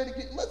we say it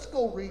again? Let's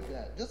go read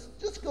that.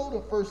 Just go to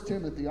 1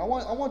 Timothy. I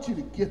want you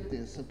to get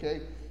this,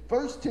 okay?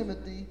 1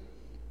 Timothy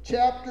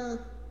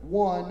chapter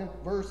 1,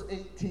 verse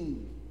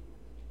 18.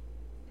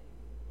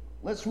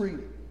 Let's read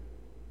it.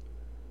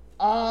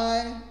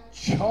 I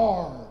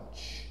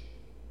charge.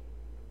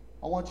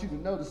 I want you to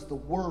notice the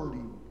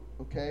wording,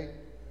 okay?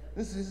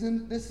 This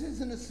isn't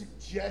a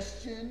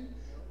suggestion.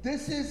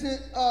 This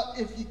isn't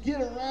if you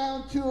get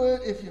around to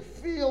it, if you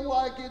feel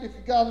like it, if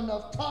you got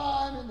enough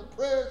time in the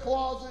prayer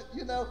closet,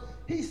 you know.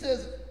 He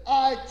says,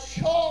 I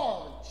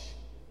charge.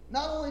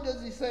 Not only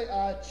does he say,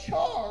 I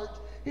charge,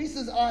 he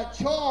says, I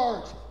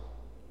charge.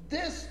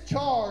 This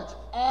charge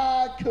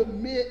I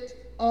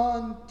commit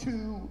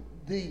unto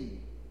thee,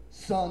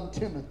 son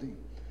Timothy,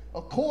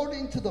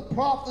 according to the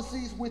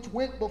prophecies which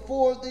went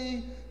before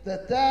thee,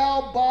 that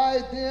thou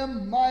by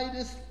them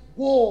mightest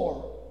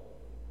war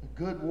a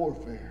good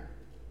warfare.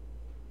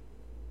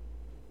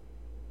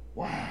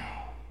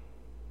 Wow.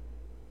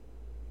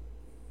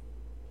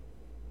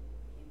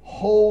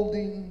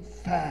 Holding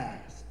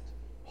fast,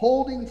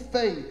 holding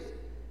faith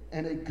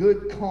and a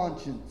good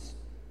conscience,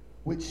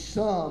 which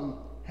some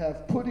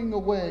have putting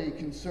away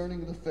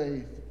concerning the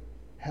faith,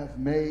 have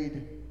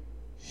made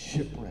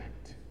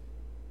shipwrecked.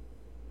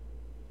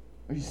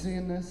 Are you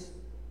seeing this?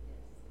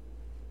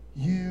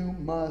 You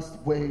must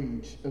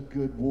wage a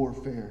good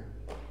warfare.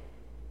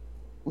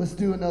 Let's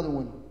do another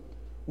one.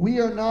 We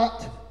are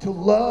not to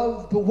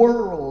love the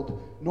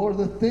world, nor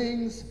the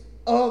things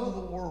of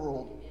the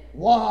world.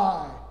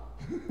 Why?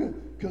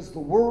 Because the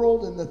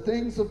world and the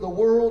things of the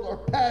world are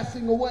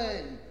passing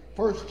away.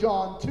 1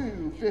 John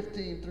 2,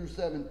 15 through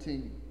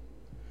 17.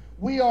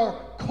 We are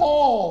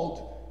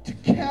called to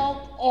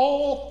count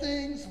all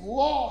things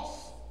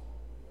lost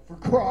for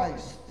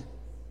Christ.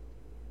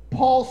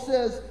 Paul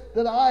says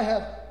that I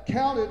have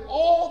counted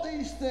all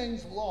these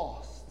things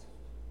lost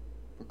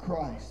for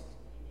Christ.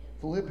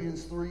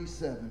 Philippians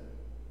 3:7.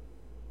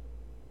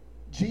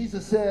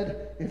 Jesus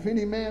said, if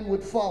any man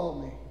would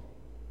follow me,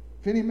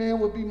 if any man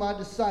would be my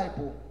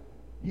disciple,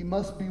 he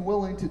must be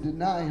willing to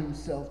deny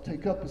himself,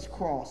 take up his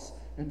cross,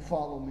 and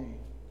follow me.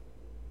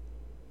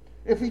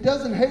 if he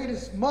doesn't hate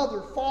his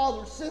mother,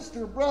 father,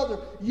 sister, brother,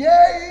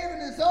 yea, even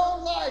his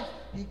own life,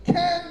 he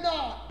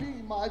cannot be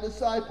my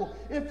disciple.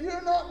 If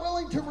you're not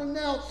willing to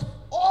renounce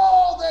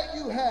all that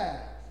you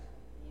have,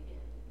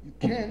 you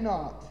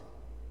cannot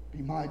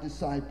be my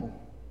disciple.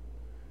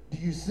 Do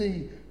you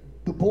see?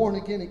 The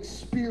born-again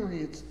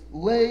experience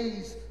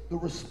lays the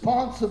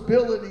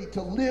responsibility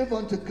to live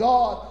unto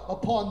God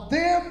upon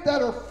them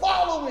that are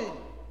following.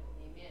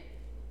 Amen.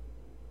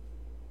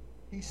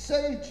 He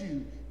saved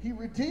you. He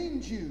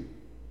redeemed you.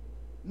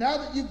 Now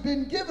that you've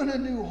been given a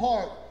new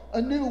heart,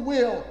 a new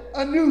will,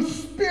 a new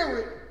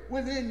spirit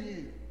within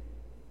you,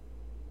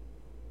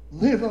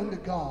 live unto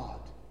God.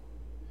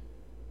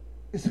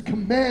 It's a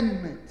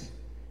commandment.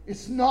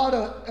 It's not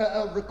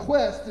a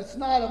request. It's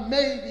not a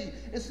maybe.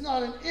 It's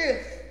not an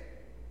if.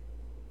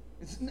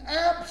 It's an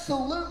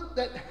absolute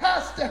that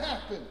has to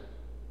happen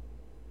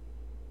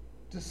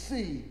to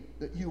see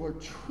that you are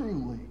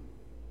truly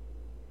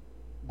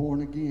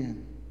born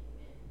again.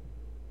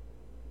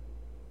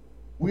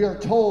 We are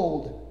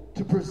told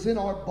to present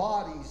our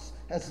bodies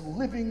as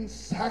living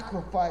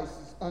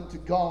sacrifices unto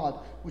God,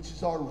 which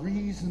is our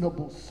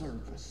reasonable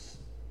service.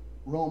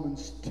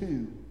 Romans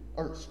 12,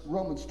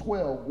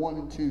 1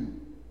 and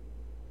 2.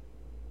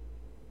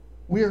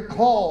 We are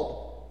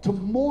called to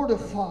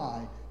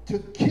mortify, to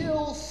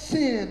kill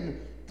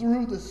sin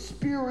through the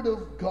Spirit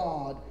of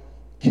God.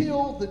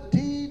 Kill the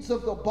deeds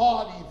of the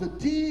body, the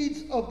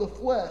deeds of the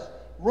flesh.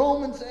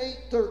 Romans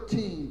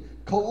 8:13,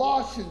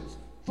 Colossians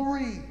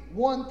 3,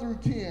 1 through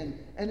 10.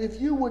 And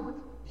if you would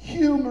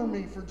humor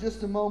me for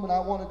just a moment, I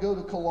want to go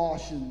to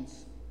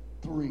Colossians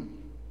 3.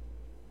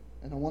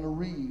 And I want to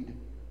read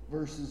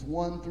verses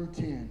 1 through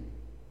 10.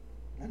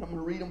 And I'm going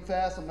to read them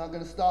fast. I'm not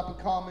going to stop and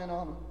comment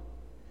on them.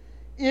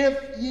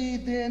 If ye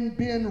then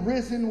been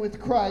risen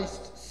with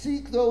Christ,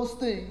 seek those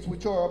things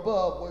which are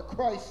above, where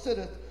Christ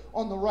sitteth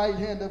on the right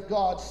hand of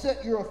God.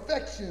 Set your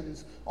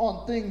affections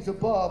on things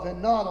above,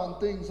 and not on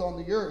things on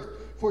the earth.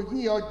 For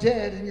ye are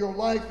dead, and your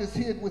life is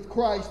hid with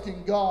Christ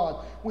in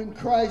God. When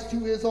Christ,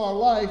 who is our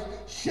life,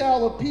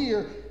 shall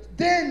appear,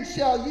 then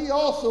shall ye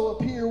also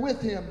appear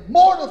with him.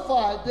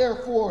 Mortify,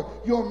 therefore,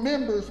 your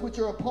members which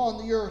are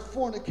upon the earth: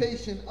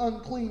 fornication,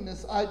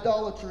 uncleanness,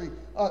 idolatry,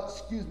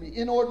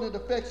 inordinate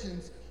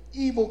affections,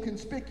 evil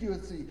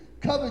conspicuousy,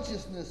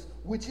 covetousness,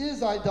 which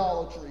is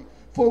idolatry.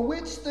 For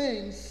which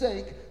things'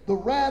 sake the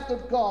wrath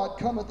of God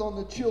cometh on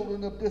the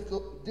children of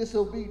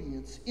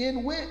disobedience,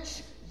 in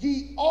which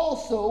ye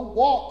also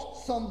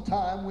walked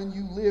sometime when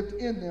you lived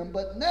in them.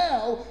 But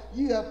now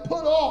ye have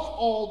put off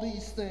all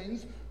these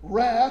things: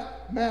 wrath,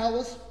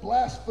 malice,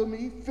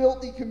 blasphemy,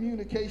 filthy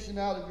communication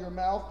out of your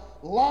mouth.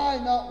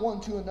 Lie not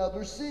one to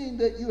another, seeing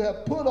that you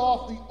have put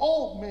off the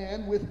old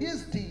man with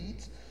his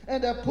deeds,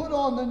 and have put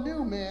on the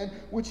new man,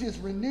 which is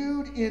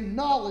renewed in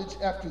knowledge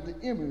after the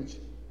image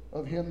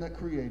of him that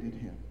created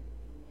him.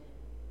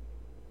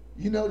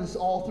 You notice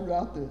all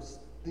throughout this,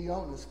 the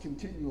onus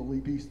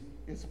continually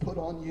is put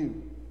on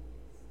you.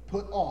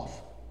 Put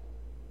off.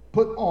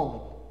 Put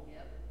on.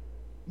 Yep.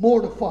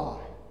 Mortify.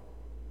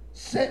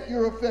 Set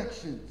your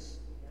affections.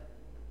 Yep.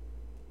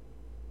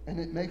 And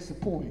it makes a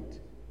point.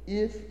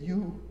 If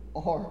you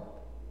are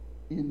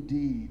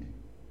indeed,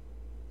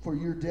 for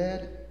you're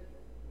dead,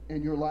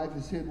 and your life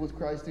is hid with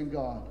Christ in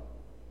God,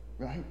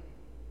 right?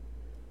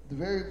 The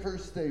very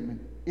first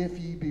statement, if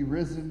ye be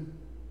risen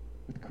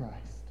with Christ.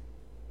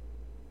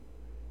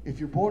 If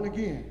you're born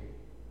again,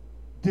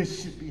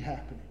 this should be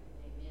happening.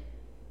 Amen.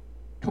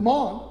 Come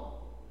on.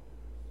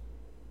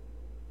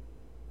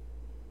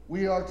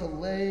 We are to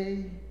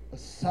lay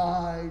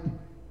aside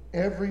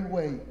every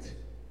weight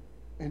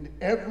and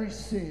every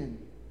sin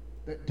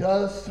that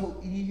does so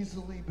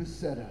easily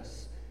beset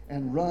us,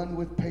 and run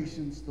with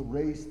patience the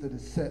race that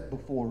is set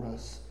before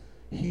us.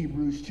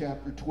 Hebrews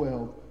chapter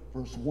 12,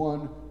 verse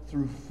 1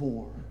 through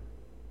 4.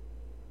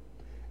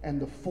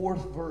 And the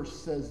fourth verse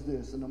says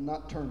this, and I'm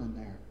not turning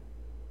there.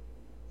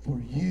 For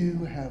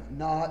you have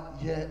not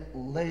yet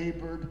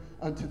labored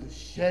unto the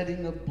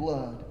shedding of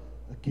blood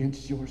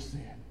against your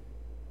sin.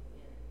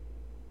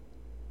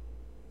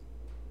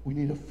 We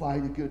need to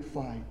fight a good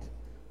fight.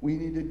 We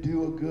need to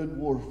do a good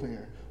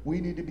warfare. We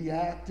need to be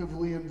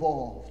actively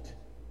involved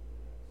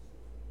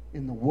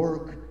in the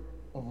work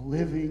of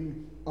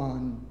living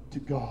unto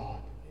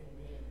God.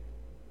 Amen.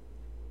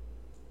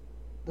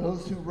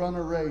 Those who run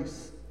a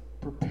race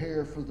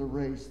prepare for the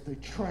race. They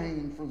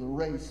train for the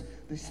race.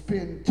 They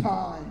spend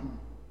time.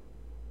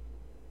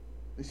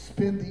 They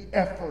spend the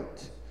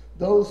effort.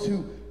 Those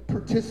who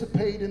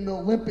participate in the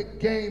Olympic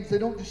Games, they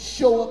don't just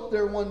show up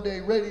there one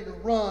day ready to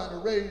run or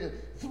ready to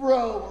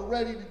throw or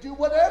ready to do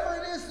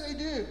whatever it is they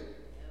do.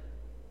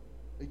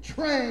 They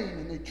train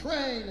and they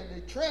train and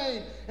they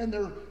train, and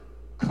they're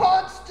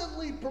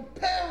constantly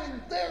preparing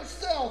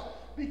theirself,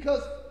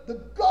 because the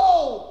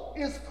goal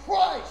is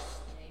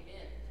Christ.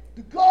 Amen.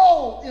 The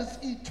goal is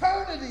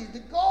eternity. The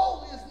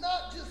goal is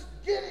not just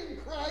getting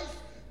Christ.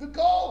 The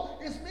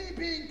goal is me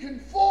being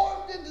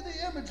conformed into the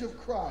image of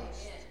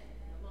Christ. Amen.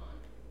 Come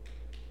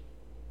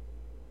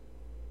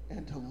on.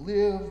 And to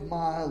live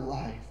my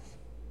life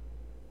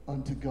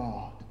unto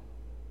God.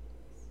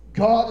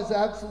 God is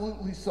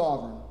absolutely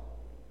sovereign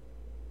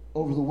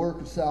over the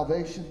work of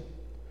salvation.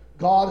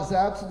 God is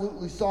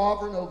absolutely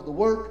sovereign over the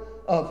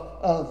work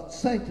of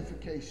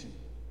sanctification.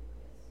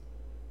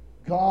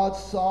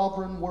 God's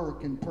sovereign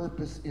work and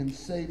purpose in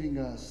saving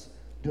us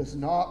does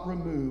not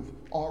remove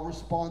our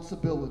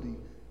responsibility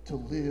to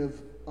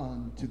live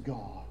unto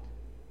God.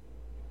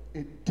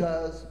 It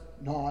does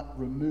not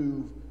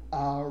remove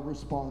our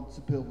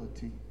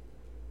responsibility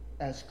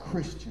as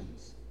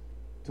Christians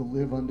to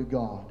live unto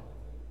God.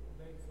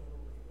 It makes our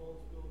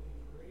responsibility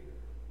greater.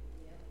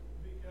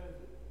 Because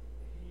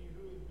he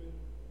who has been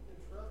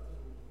entrusted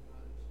with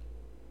much,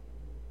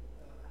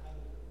 how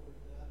does it work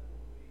that?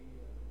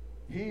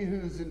 Will be, He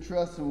who's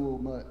entrusted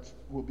with much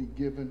will be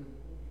given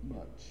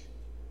much.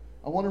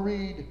 I want to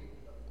read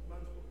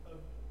much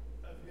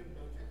of him much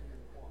will be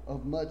required.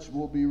 of much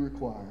will be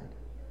required.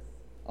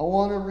 I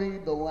want to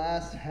read the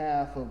last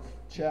half of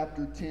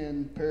chapter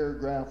 10,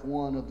 paragraph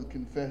 1 of the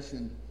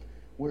confession,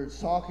 where it's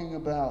talking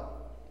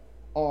about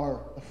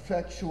our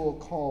effectual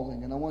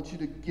calling. And I want you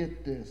to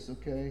get this,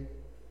 okay?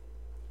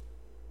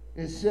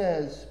 It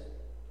says,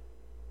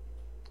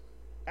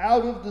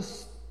 out of the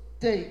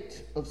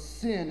state of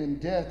sin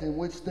and death in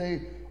which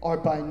they are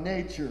by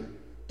nature,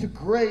 to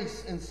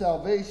grace and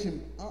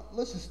salvation.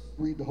 Let's just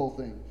read the whole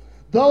thing.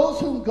 Those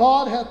whom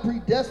God hath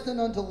predestined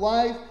unto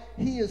life,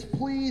 he is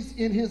pleased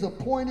in his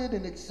appointed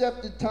and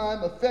accepted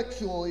time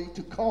effectually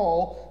to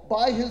call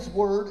by his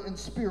word and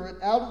spirit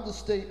out of the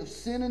state of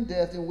sin and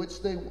death in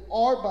which they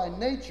are by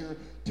nature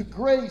to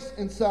grace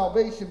and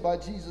salvation by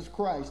Jesus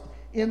Christ,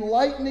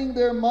 enlightening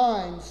their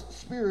minds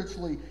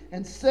spiritually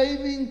and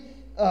savingly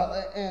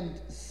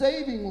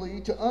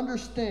to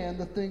understand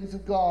the things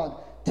of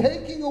God,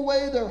 taking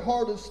away their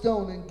heart of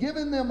stone and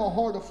giving them a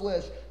heart of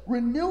flesh,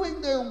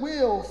 renewing their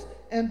wills,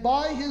 and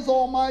by his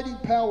almighty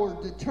power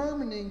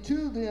determining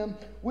to them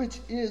which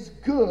is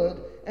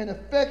good, and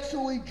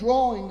effectually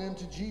drawing them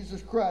to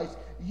Jesus Christ.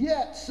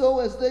 Yet so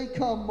as they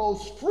come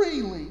most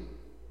freely,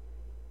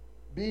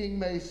 being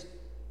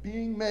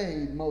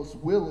made most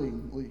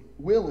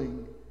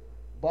willing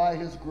by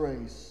his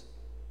grace.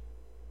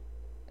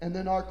 And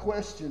then our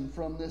question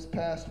from this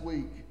past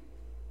week,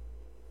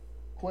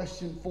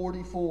 question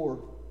 44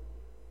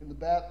 in the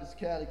Baptist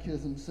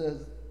Catechism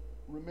says,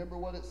 remember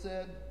what it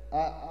said?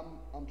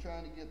 I'm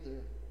trying to get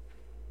there.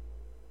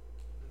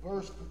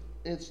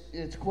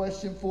 It's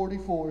question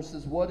 44. It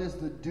says, what is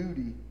the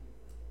duty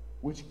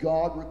which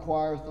God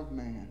requireth of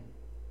man?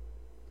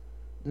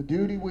 The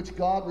duty which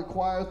God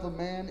requireth of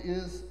man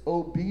is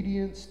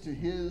obedience to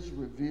his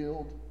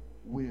revealed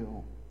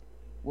will.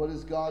 What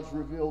is God's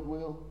revealed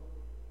will?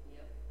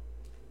 Yep.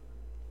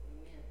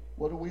 Amen.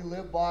 What do we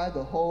live by?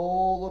 The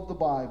whole of the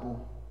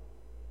Bible.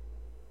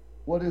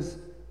 What is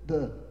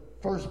the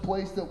first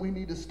place that we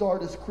need to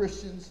start as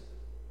Christians?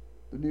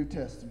 The New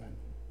Testament.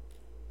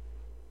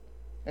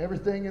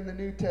 Everything in the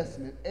New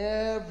Testament.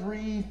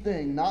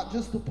 Everything. Not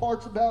just the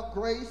parts about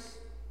grace.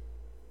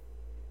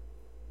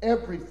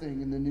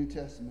 Everything in the New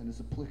Testament is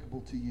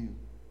applicable to you,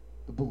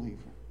 the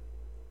believer.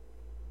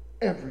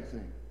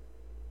 Everything.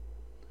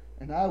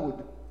 And I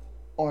would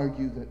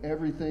argue that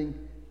everything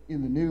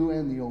in the New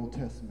and the Old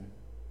Testament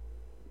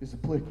is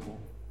applicable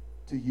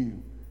to you.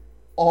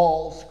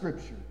 All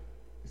Scripture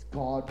is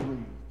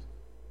God-breathed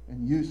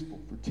and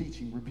useful for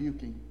teaching,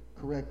 rebuking,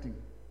 correcting,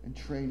 and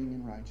training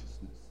in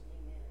righteousness.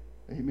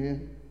 Amen.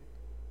 Amen.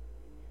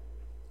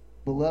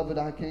 Beloved,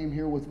 I came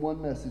here with one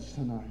message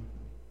tonight.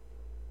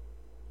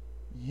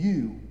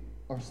 You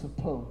are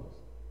supposed,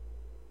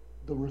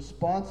 the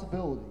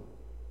responsibility,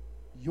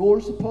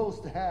 you're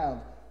supposed to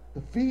have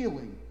the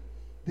feeling,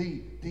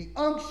 the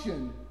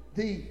unction,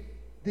 the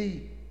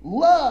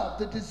love,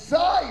 the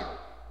desire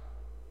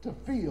to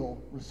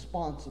feel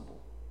responsible,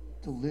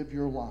 to live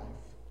your life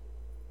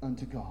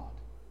unto God.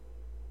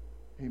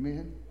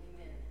 Amen?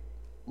 Amen.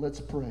 Let's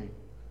pray.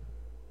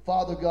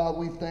 Father God,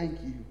 we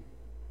thank you.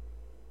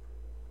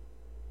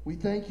 We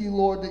thank you,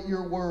 Lord, that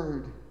your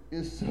word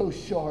is so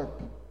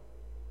sharp.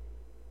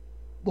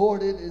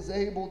 Lord, it is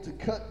able to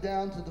cut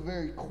down to the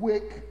very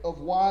quick of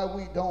why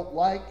we don't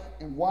like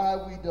and why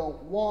we don't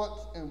want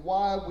and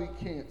why we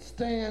can't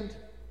stand.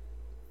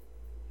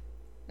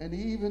 And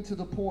even to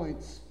the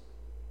points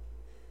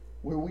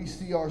where we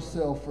see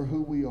ourselves for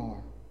who we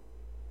are.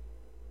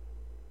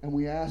 And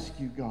we ask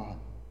you, God,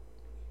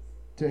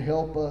 to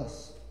help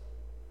us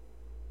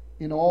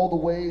in all the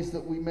ways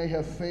that we may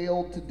have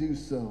failed to do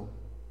so.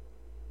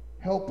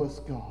 Help us,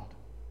 God,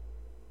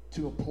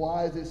 to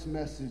apply this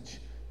message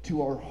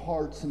to our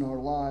hearts and our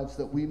lives,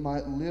 that we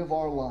might live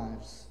our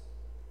lives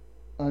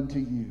unto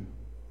you.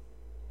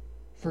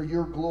 For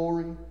your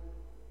glory,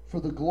 for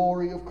the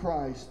glory of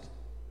Christ,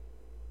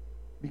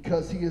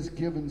 because he has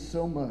given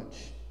so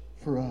much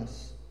for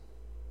us.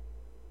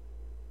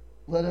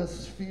 Let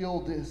us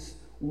feel this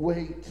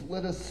weight.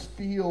 Let us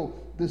feel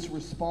this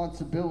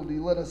responsibility.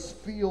 Let us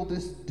feel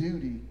this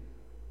duty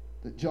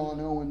that John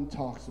Owen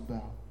talks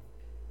about.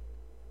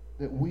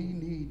 That we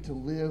need to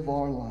live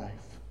our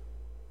life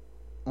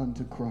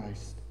unto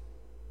Christ.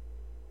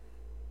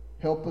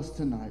 Help us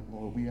tonight,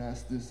 Lord. We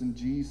ask this in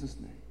Jesus'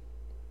 name.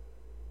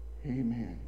 Amen.